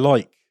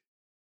the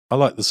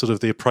sort of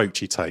the approach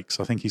he takes.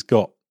 I think he's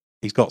got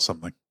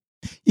something.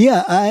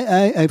 Yeah,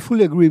 I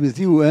fully agree with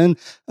you, and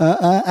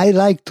I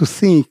like to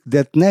think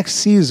that next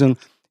season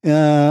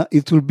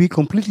it will be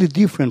completely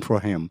different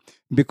for him,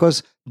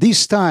 because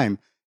this time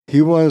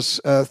he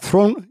was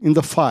thrown in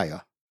the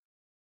fire.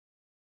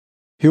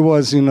 He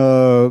was in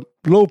a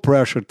low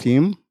pressure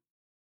team,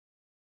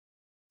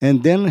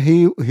 and then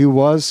he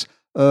was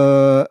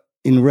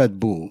in Red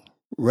Bull.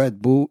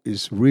 Red Bull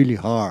is really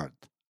hard,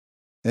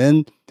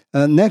 and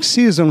next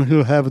season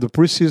he'll have the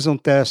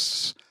preseason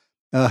tests.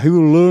 He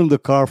will learn the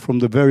car from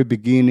the very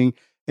beginning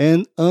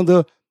and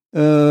under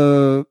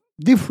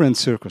different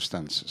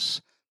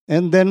circumstances.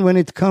 And then when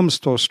it comes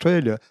to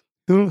Australia,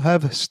 he'll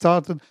have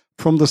started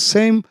from the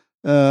same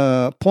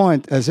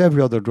point as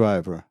every other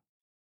driver.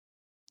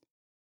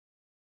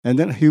 And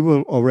then he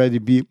will already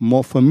be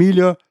more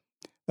familiar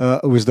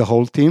with the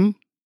whole team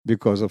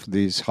because of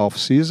this half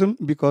season,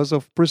 because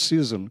of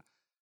preseason.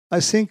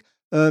 I think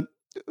the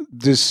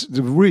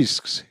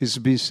risks he's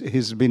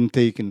been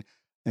taking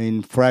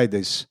in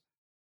Friday's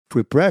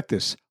free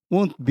practice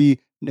won't be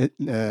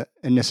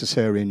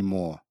necessary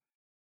anymore.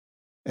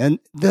 And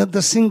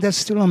the thing that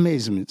still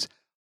amazes me is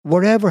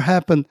whatever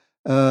happened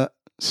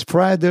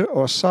Friday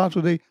or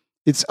Saturday,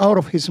 it's out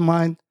of his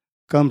mind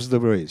comes the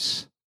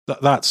race.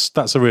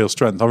 That's a real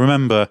strength. I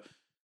remember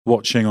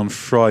watching on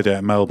Friday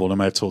at Melbourne, I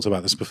may have talked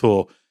about this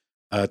before,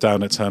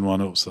 down at turn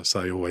 1, also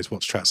say always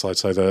watch trackside,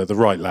 so the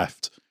right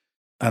left.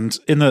 And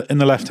in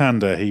the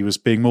left-hander, he was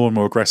being more and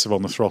more aggressive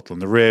on the throttle,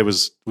 and the rear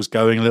was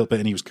going a little bit,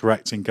 and he was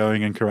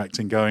going and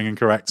correcting.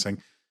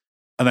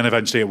 And then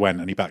eventually it went,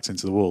 and he backed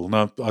into the wall. And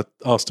I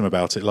asked him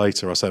about it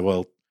later. I said,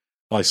 well,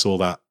 I saw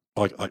that.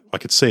 I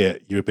could see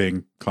it. You were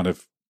being kind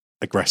of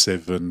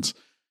aggressive and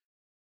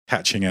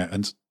catching it.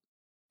 And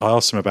I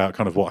asked him about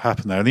kind of what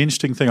happened there. And the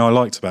interesting thing I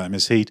liked about him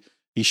is he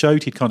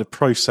showed he'd kind of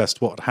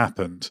processed what had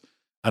happened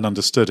and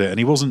understood it. And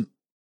he wasn't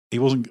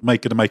going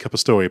to make up a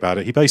story about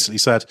it. He basically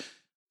said,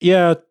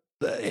 yeah,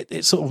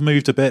 it sort of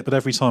moved a bit, but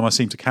every time I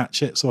seemed to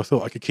catch it. So I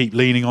thought I could keep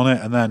leaning on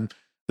it. And then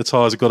the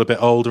tyres had got a bit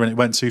older and it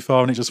went too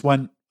far and it just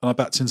went. And I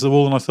backed into the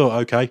wall and I thought,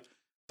 okay,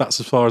 that's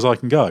as far as I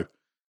can go.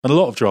 And a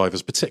lot of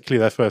drivers, particularly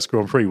their first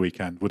Grand Prix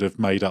weekend, would have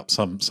made up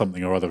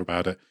something or other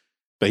about it.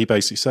 But he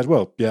basically said,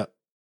 well, yeah,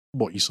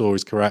 what you saw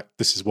is correct.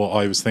 This is what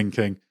I was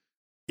thinking.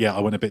 Yeah, I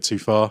went a bit too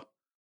far.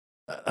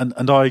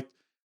 And I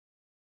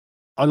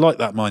like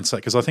that mindset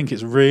because I think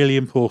it's really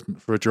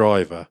important for a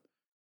driver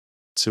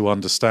to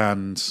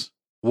understand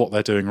what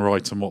they're doing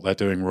right and what they're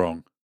doing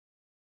wrong.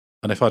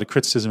 And if I had a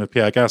criticism of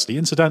Pierre Gasly,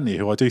 incidentally,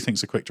 who I do think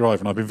is a quick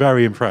driver, and I've been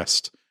very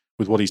impressed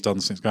with what he's done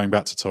since going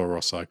back to Toro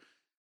Rosso.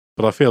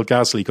 But I feel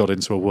Gasly got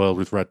into a world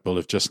with Red Bull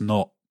of just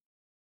not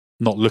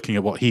looking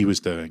at what he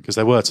was doing, because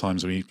there were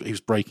times when he was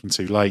braking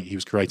too late, he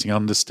was creating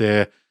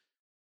understeer,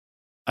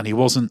 and he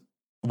wasn't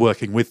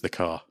working with the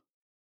car.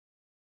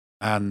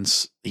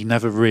 And he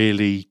never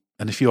really,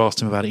 and if you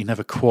asked him about it, he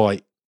never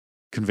quite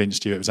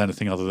convinced you it was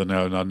anything other than,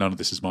 no, none of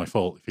this is my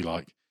fault, if you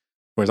like.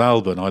 Whereas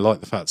Albon, I like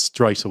the fact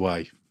straight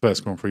away,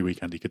 first Grand Prix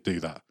weekend, he could do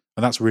that.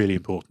 And that's really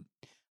important.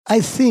 I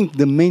think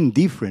the main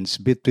difference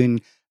between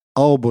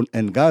Albon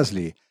and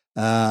Gasly,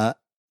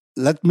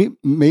 let me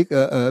make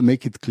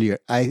it clear.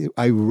 I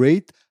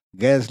rate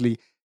Gasly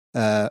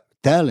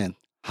talent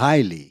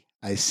highly.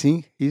 I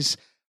think he's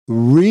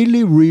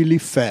really, really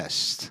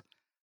fast.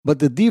 But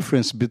the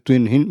difference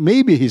between him,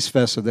 maybe he's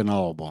faster than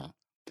Albon,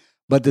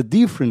 but the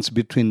difference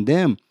between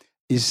them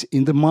is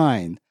in the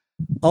mind.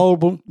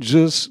 Albon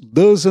just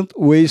doesn't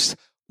waste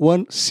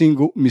one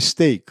single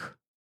mistake.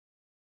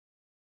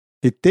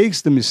 He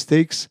takes the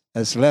mistakes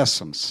as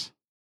lessons.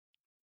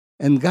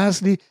 And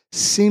Gasly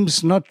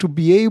seems not to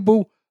be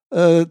able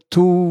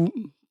to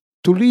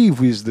live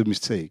with the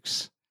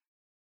mistakes.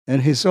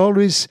 And he's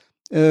always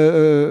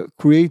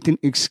creating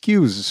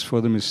excuses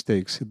for the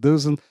mistakes. He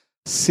doesn't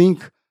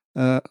think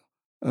he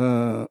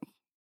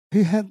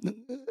had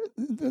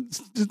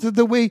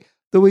the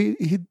way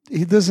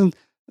he doesn't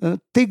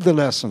take the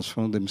lessons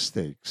from the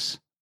mistakes.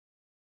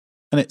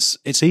 And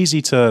it's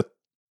easy to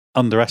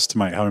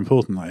underestimate how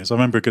important that is. I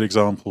remember a good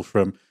example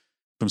from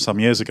some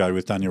years ago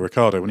with Daniel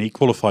Ricciardo when he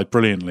qualified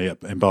brilliantly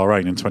in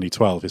Bahrain in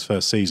 2012, his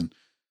first season.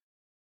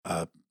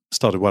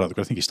 Started well, I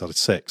think he started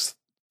 6th.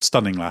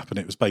 Stunning lap, and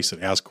it was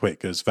basically as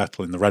quick as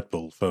Vettel in the Red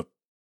Bull for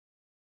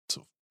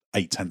sort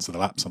of 8/10 of the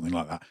lap, something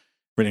like that.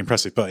 Really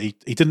impressive. But he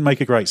didn't make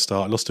a great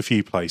start, lost a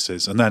few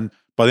places, and then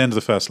by the end of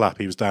the first lap,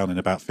 he was down in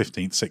about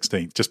 15th,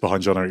 16th, just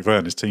behind Jean-Eric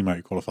Vergne, his teammate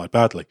who qualified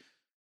badly.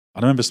 I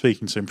remember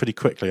speaking to him pretty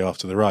quickly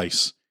after the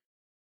race,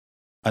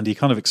 and he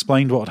kind of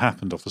explained what had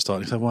happened off the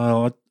start. He said,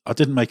 well, I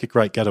didn't make a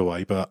great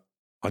getaway, but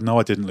I know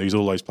I didn't lose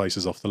all those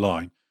places off the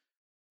line.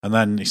 And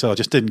then he said, I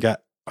just didn't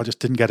get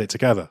it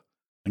together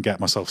and get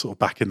myself sort of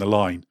back in the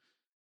line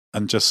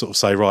and just sort of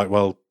say, right,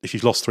 well, if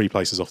you've lost 3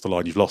 places off the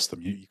line, you've lost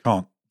them. You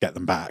can't get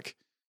them back.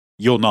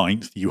 You're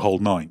 9th, you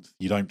hold 9th.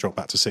 You don't drop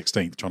back to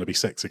 16th trying to be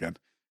 6th again.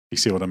 You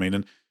see what I mean?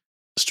 And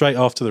straight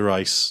after the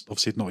race,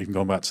 obviously he'd not even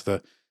gone back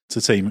to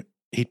the team,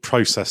 he'd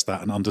processed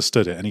that and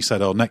understood it. And he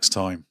said, oh, next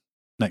time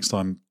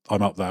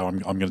I'm up there, I'm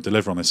going to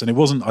deliver on this. And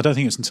I don't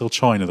think it's until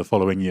China the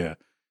following year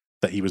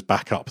that he was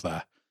back up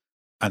there.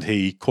 And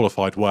he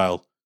qualified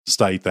well,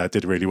 stayed there,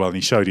 did really well, and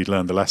he showed he'd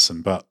learned the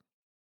lesson. But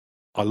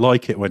I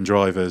like it when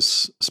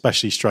drivers,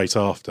 especially straight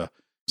after,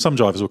 some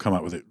drivers will come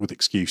up with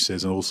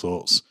excuses and all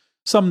sorts.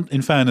 Some,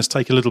 in fairness,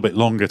 take a little bit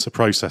longer to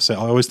process it.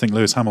 I always think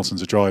Lewis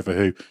Hamilton's a driver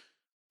who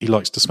he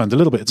likes to spend a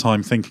little bit of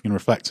time thinking and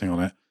reflecting on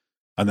it,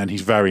 and then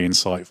he's very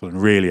insightful and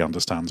really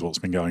understands what's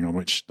been going on,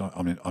 which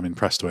I'm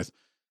impressed with.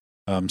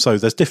 So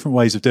there's different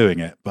ways of doing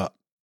it, but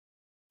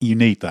you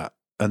need that.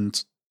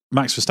 And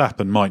Max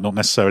Verstappen might not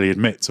necessarily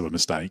admit to a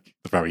mistake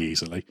very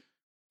easily,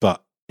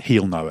 but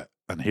he'll know it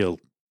and he'll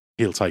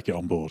take it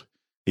on board,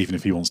 even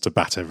if he wants to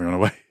bat everyone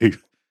away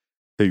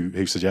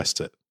who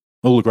suggests it.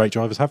 All the great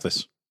drivers have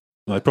this.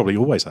 They probably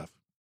always have.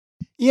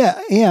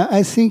 Yeah.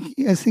 I think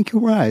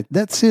you're right.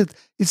 That's it.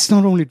 It's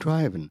not only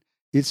driving;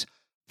 it's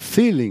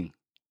feeling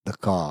the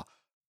car,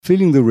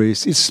 feeling the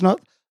race. It's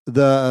not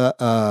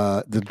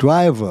the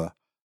driver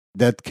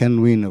that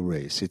can win a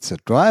race. It's a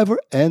driver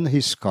and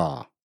his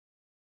car.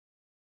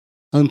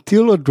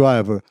 Until a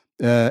driver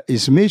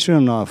is mature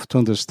enough to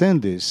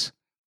understand this,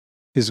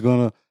 he's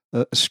gonna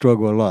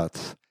struggle a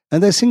lot.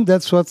 And I think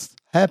that's what's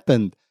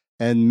happened,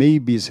 and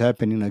maybe is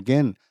happening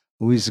again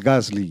with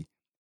Gasly.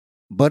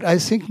 But I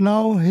think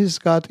now he's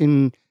got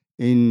in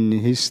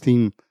his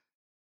team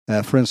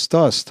Franz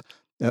Tost.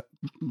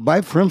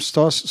 By Franz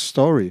Tost's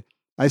story,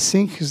 I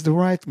think he's the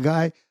right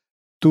guy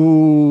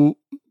to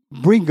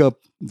bring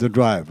up the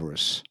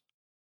drivers.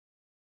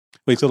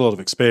 Well, he's got a lot of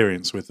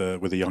experience with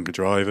the younger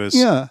drivers.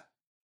 Yeah.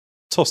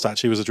 Tost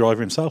actually was a driver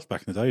himself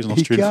back in the day. He was an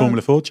Austrian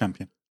Formula Ford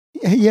champion.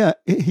 Yeah,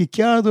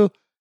 Ricciardo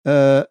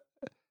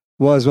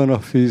was one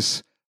of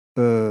his,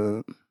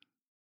 I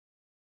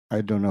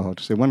don't know how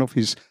to say, one of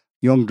his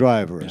young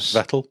drivers.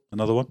 Yeah, Vettel,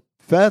 another one.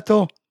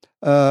 Vettel,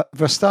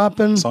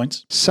 Verstappen,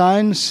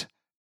 Sainz.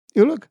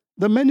 You look,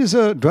 the man is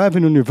a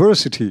driving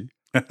university,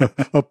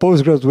 a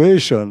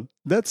post-graduation.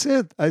 That's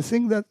it. I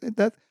think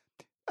that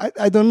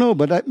I don't know,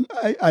 but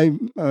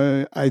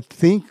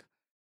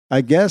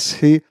I guess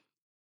he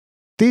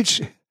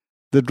teach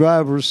the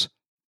drivers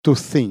to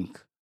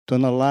think, to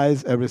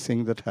analyze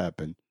everything that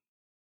happened,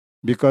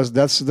 because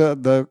that's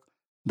the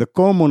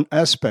common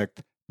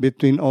aspect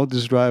between all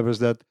these drivers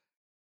that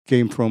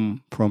came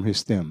from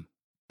his team.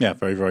 Yeah,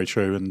 very, very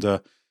true. And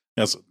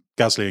as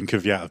Gasly and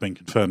Kvyat have been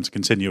confirmed to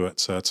continue at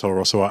Toro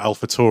Rosso, or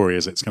AlphaTauri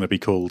as it's going to be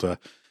called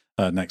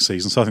next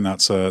season. So I think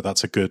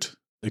that's a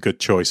good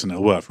choice, and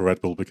it'll work for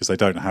Red Bull because they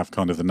don't have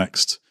kind of the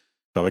next.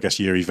 So I guess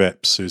Yuri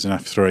Vips, who's in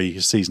F3,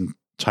 his season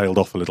tailed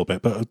off a little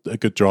bit, but a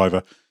good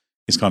driver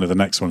is kind of the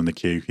next one in the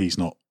queue. He's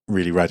not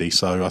really ready,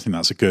 so I think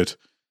that's a good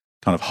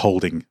kind of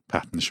holding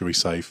pattern, shall we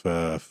say,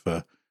 for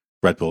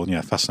Red Bull. And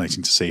yeah,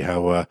 fascinating to see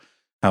how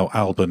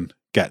Albon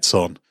gets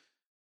on.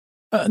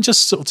 And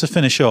just sort of to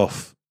finish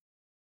off,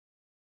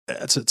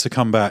 to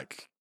come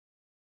back,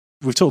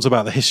 we've talked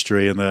about the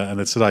history and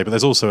the today, but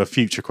there's also a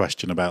future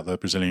question about the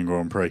Brazilian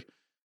Grand Prix.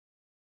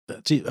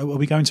 Are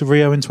we going to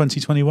Rio in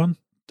 2021?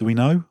 Do we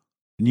know?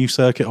 The new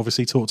circuit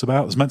obviously talked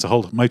about. It's meant to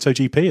hold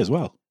MotoGP as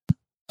well.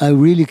 I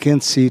really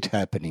can't see it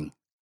happening.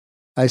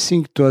 I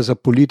think it was a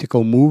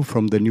political move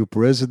from the new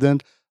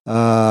president. He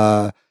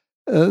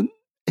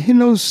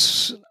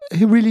knows,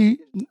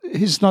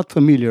 he's not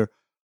familiar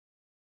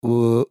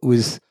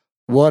with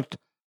what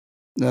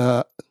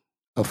a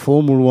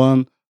Formula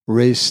One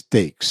race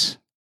takes.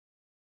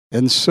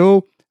 And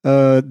so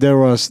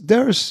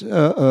there's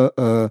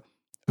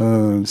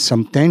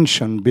some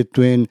tension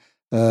between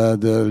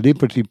the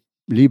Liberty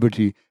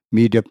Liberty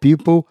Media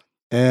people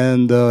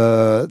and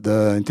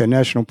the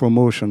international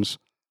promotions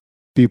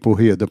people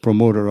here, the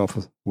promoter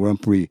of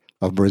Grand Prix,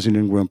 of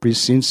Brazilian Grand Prix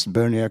since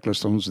Bernie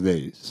Ecclestone's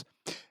days.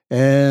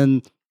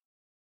 And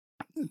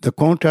the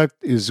contract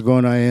is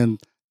going to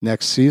end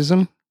next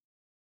season.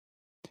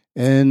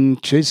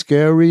 And Chase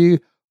Carey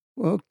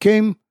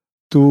came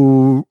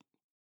to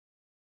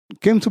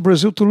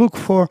Brazil to look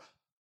for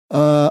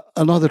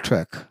another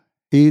track.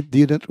 He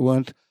didn't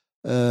want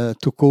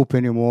to cope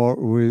anymore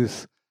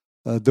with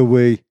the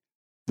way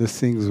the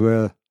things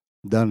were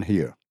done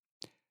here.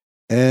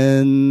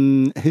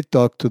 And he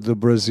talked to the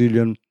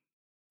Brasilia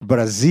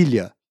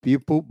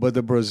people, but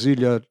the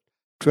Brasilia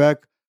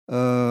track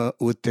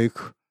would take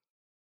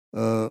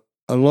a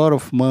lot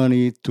of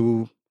money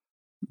to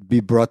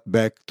be brought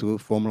back to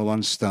Formula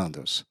One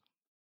standards.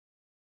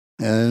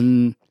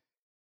 And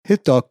he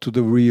talked to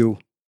the Rio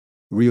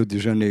de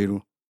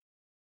Janeiro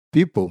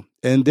people.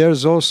 And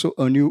there's also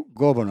a new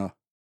governor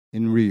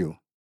in Rio.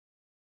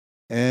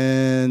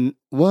 And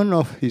one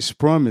of his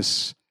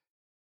promises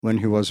when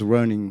he was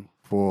running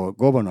for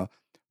governor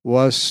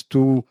was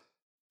to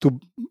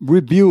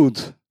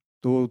rebuild,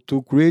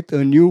 to create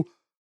a new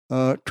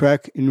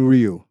track in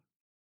Rio,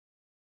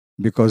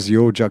 because the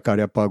old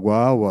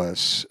Jacarepaguá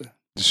was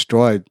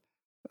destroyed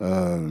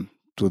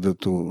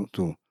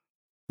to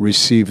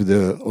receive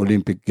the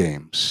Olympic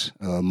Games,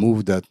 a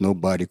move that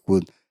nobody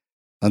could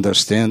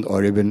understand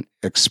or even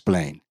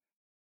explain.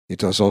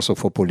 It was also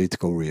for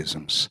political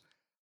reasons.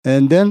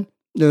 And then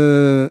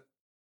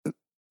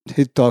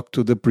he talked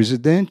to the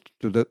president,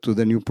 to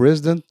the new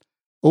president.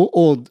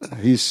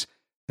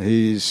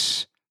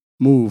 His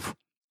move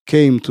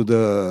came to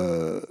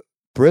the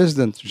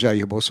president,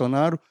 Jair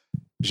Bolsonaro.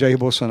 Jair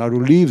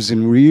Bolsonaro lives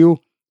in Rio.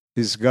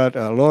 He's got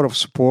a lot of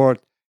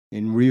support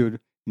in Rio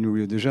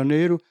de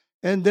Janeiro.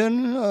 And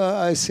then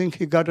I think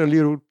he got a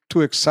little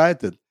too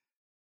excited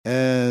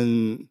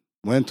and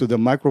went to the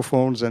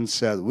microphones and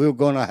said, we're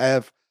going to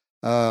have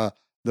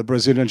the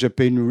Brazilian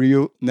GP in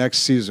Rio next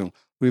season.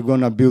 We're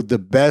going to build the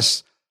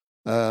best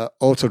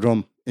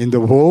autodrome in the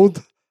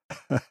world.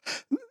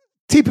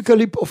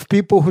 Typically of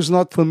people who's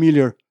not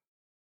familiar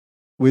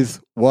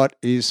with what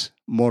is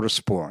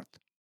motorsport.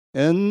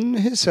 And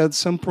he said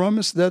some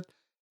promise that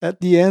at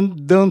the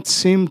end don't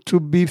seem to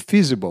be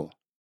feasible.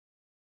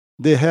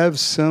 They have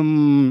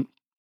some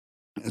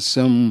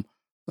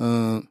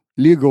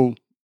legal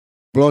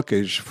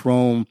blockage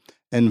from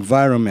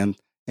environment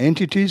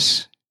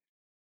entities.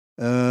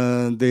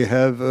 They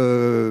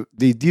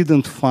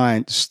didn't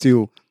find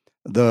still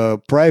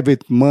the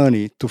private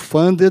money to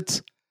fund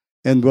it.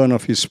 And one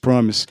of his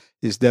promise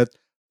is that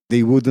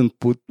they wouldn't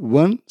put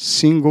one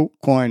single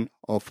coin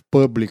of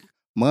public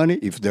money,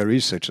 if there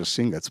is such a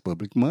thing, that's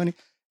public money.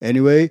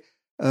 Anyway,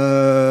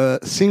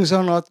 things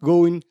are not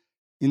going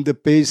in the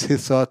pace he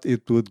thought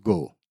it would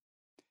go.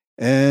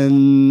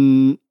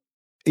 And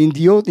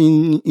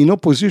in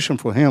opposition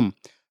for him,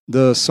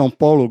 the São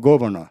Paulo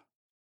governor,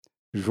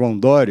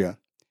 João Dória,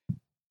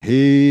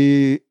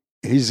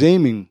 he's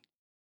aiming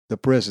the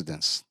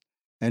presidency.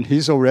 And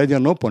he's already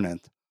an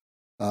opponent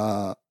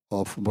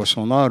of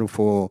Bolsonaro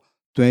for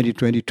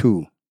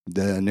 2022,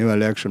 the new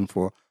election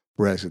for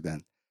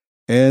president.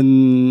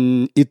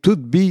 And it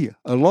would be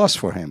a loss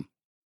for him,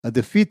 a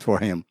defeat for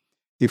him,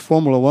 if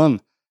Formula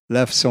One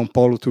left São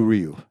Paulo to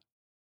Rio.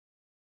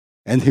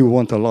 And he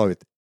won't allow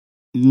it.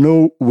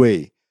 No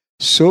way.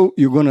 So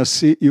you're gonna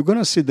see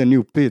the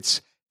new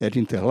pits at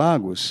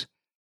Interlagos.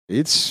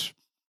 It's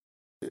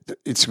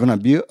gonna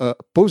be a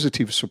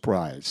positive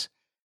surprise.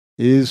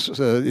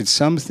 It's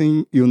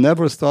something you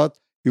never thought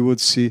you would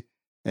see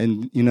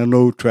in an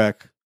old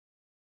track,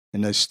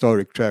 in a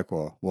historic track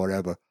or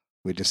whatever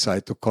we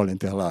decide to call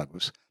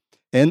Interlagos.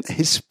 And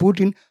he's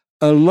putting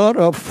a lot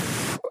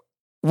of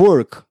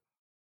work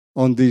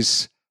on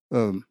this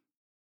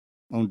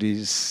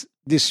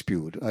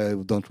dispute. I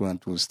don't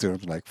want to use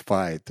terms like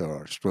fight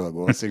or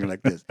struggle or something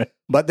like this,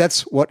 but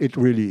that's what it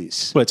really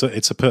is. Well,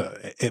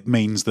 it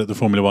means that the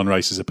Formula One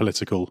race is a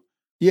political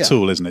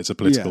tool, isn't it? It's a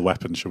political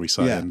weapon, shall we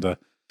say? Yeah.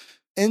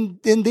 And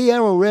they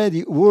are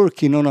already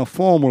working on a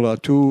formula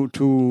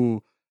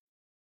to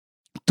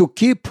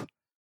keep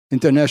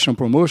international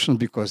promotions,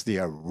 because they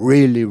are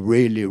really,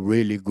 really,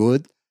 really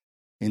good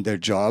in their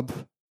job.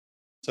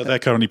 So they're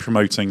currently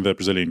promoting the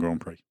Brazilian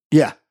Grand Prix.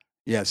 Yeah.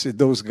 Yes,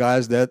 those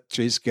guys that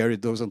Chase Carey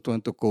doesn't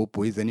want to cope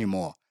with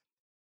anymore.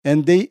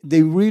 And they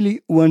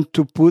really want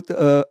to put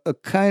a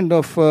kind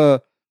of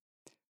a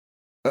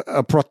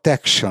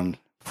protection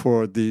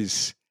for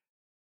these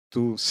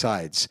two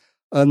sides.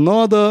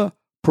 Another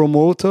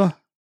promoter,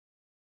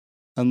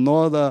 a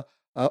more,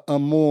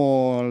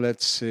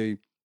 let's say,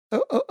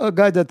 a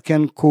guy that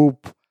can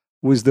cope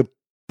with the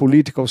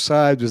political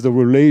side, with the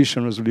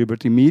relations with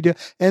Liberty Media,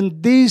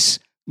 and this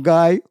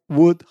guy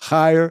would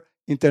hire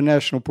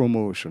international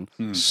promotion.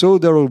 So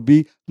there will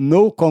be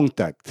no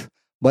contact,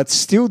 but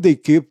still they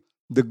keep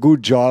the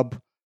good job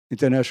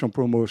international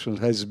promotion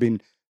has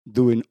been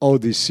doing all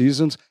these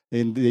seasons,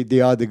 and they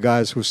are the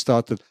guys who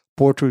started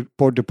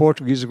the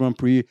Portuguese Grand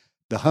Prix,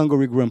 the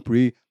Hungary Grand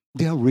Prix,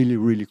 they are really,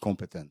 really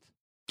competent.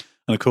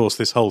 And of course,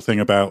 this whole thing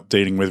about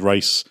dealing with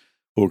race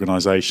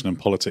organisation and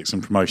politics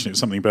and promotion, it was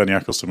something Bernie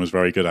Ecclestone was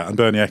very good at. And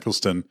Bernie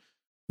Ecclestone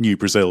knew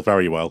Brazil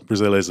very well.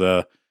 Brazil is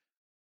a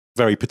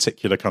very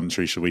particular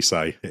country, shall we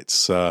say.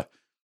 It's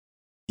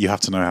you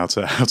have to know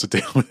how to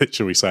deal with it,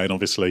 shall we say. And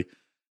obviously,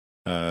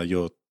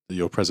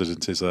 your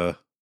president is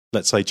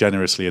let's say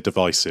generously a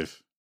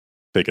divisive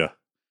figure.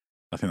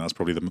 I think that's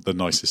probably the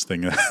nicest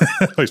thing,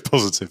 most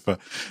positive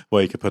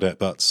way you could put it.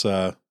 But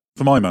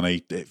for my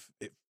money, it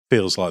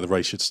feels like the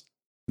race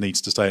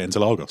needs to stay at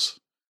Interlagos.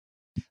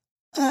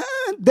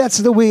 That's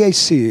the way I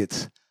see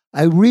it.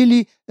 I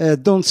really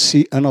don't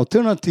see an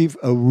alternative,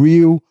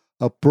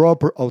 a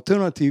proper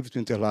alternative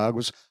to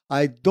Interlagos.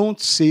 I don't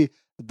see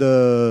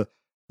the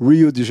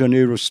Rio de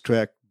Janeiro's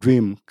track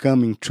dream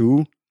coming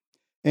true.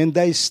 And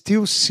I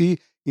still see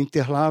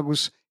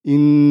Interlagos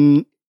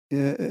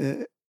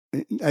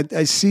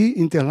I see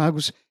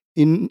Interlagos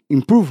in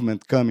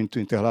improvement coming to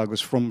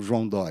Interlagos from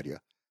João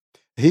Doria.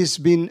 He's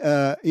been,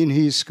 in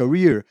his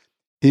career,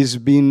 he's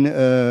been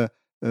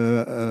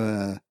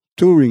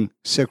touring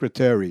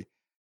secretary,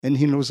 and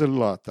he knows a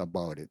lot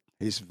about it.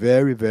 He's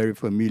very, very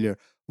familiar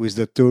with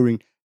the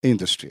touring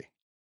industry.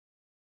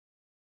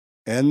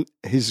 And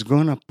he's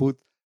going to put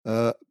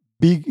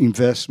big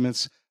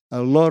investments,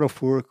 a lot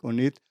of work on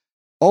it,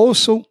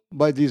 also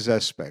by this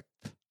aspect.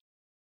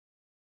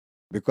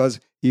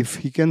 Because if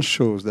he can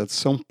show that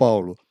São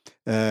Paulo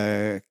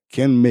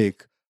can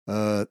make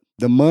the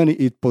money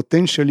it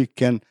potentially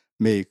can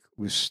make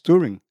with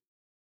touring,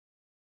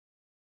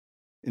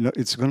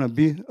 it's going to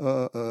be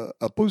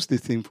a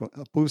positive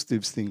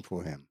thing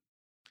for him.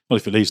 Well,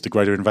 if it leads to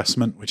greater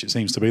investment, which it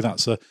seems to be,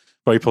 that's a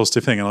very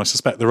positive thing. And I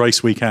suspect the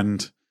race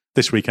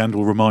this weekend,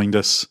 will remind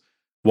us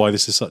why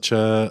this is such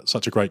a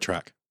great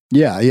track.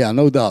 Yeah,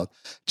 no doubt.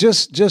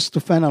 Just to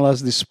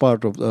finalize this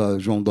part of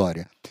João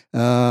Doria,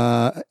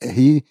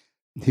 he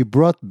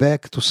brought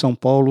back to São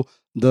Paulo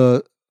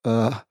the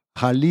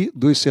Rally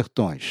dos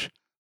Sertões.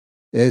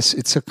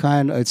 It's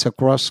a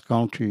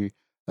cross-country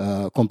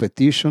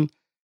competition.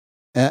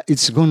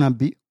 It's gonna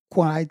be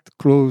quite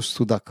close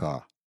to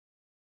Dakar.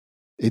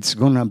 It's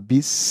gonna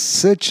be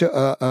such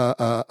a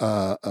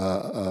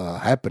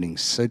happening,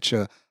 such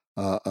a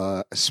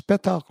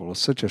spectacle,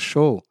 such a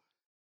show.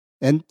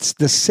 And it's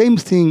the same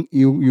thing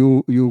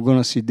you're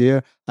gonna see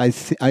there. I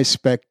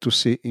expect to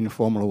see in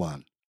Formula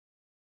One,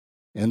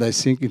 and I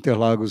think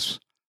Interlagos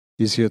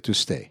is here to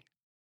stay.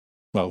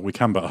 Well, we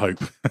can but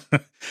hope.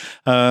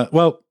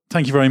 Well,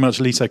 thank you very much,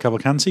 Lito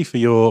Cavalcanti, for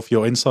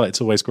your insight.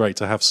 It's always great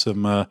to have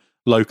some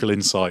local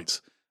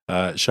insight,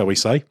 shall we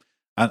say?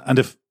 And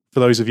if for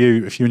those of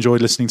you, if you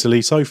enjoyed listening to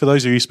Lito, for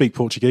those of you who speak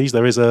Portuguese,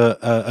 there is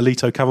a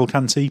Lito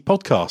Cavalcanti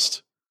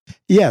podcast.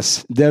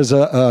 Yes, there's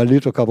a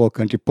Lito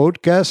Cavalcanti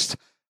podcast.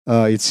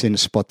 It's in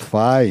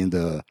Spotify, in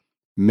the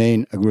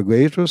main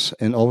aggregators,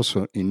 and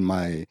also in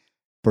my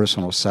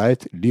personal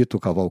site,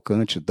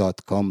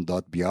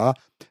 litocavalcanti.com.br.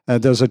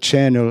 There's a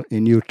channel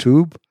in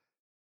YouTube,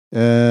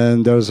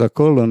 and there's a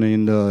column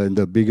in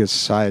the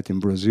biggest site in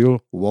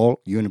Brazil, UOL,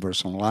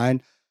 Universe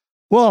Online.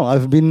 Well,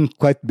 I've been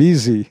quite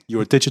busy.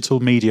 You're a digital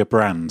media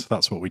brand.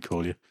 That's what we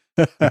call you.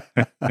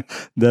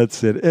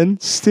 That's it.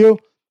 And still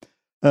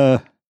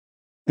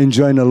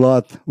enjoying a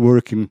lot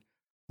working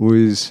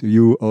with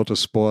you,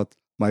 Autosport,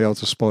 my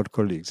Autosport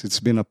colleagues.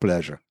 It's been a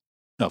pleasure.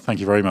 Oh, thank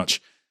you very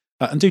much.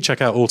 And do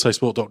check out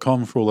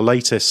autosport.com for all the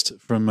latest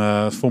from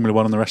Formula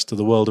One and the rest of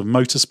the world of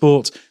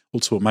motorsport.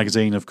 Autosport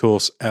magazine, of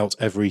course, out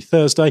every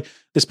Thursday.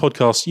 This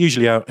podcast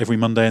usually out every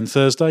Monday and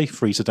Thursday,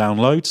 free to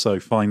download.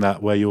 So find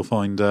that where you'll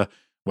find,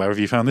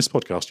 wherever you found this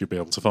podcast, you'll be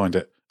able to find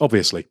it,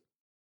 obviously.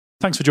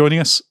 Thanks for joining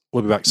us.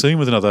 We'll be back soon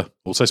with another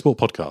Autosport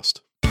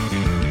podcast.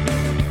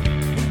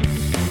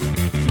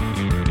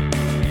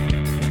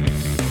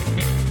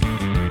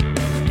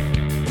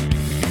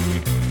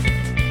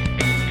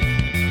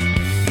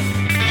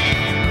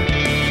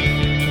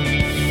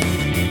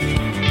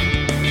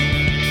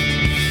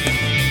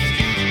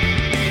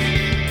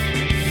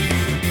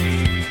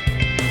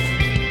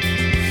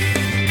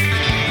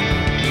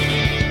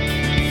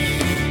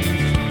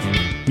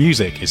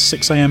 Music is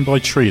 6 AM by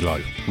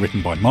Trilo,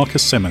 written by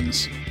Marcus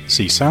Simmons.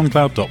 See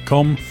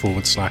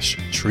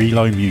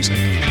soundcloud.com/Trilo Music.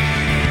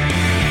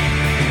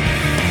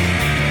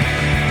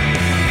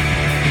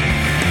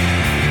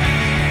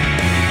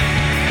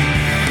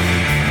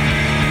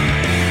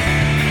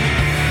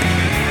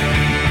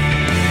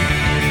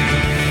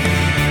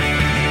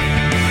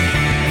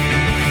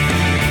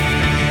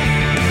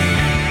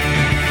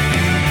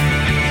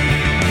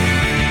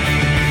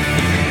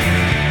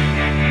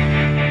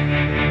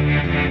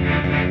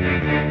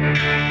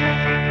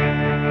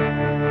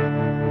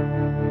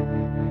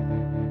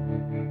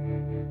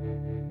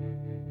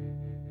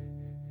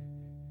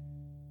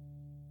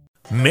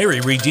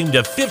 redeemed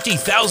a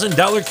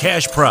 $50,000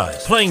 cash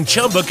prize playing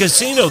Chumba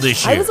Casino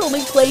this year. I was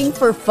only playing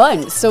for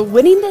fun, so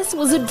winning this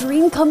was a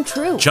dream come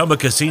true. Chumba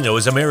Casino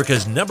is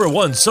America's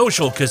 #1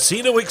 social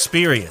casino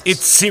experience.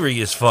 It's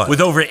serious fun. With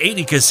over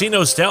 80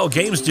 casino-style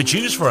games to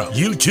choose from,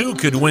 you too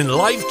could win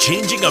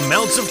life-changing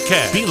amounts of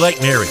cash. Be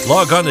like Mary.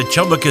 Log on to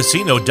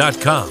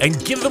ChumbaCasino.com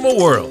and give them a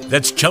whirl.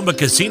 That's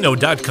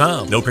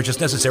ChumbaCasino.com. No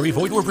purchase necessary.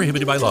 Void where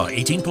prohibited by law.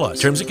 18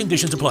 plus. Terms and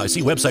conditions apply.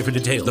 See website for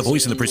details. The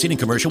voice in the preceding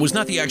commercial was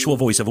not the actual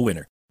voice of a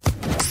winner.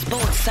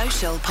 Sports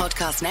Social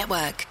Podcast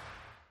Network.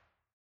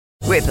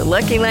 With the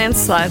Lucky Land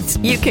Slots,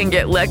 you can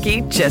get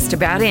lucky just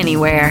about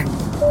anywhere.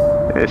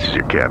 This is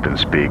your captain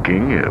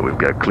speaking. We've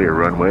got clear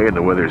runway and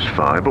the weather's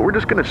fine, but we're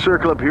just going to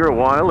circle up here a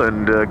while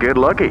and get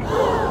lucky.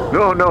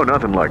 No,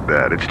 nothing like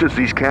that. It's just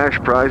these cash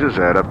prizes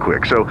add up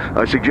quick. So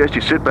I suggest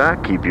you sit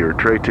back, keep your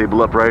tray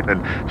table upright,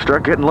 and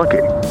start getting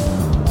lucky.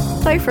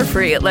 Play for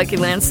free at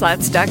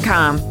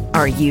LuckyLandSlots.com.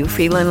 Are you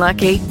feeling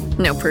lucky?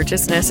 No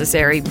purchase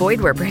necessary.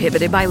 Void where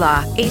prohibited by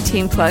law.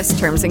 18 plus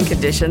terms and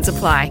conditions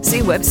apply. See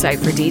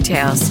website for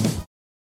details.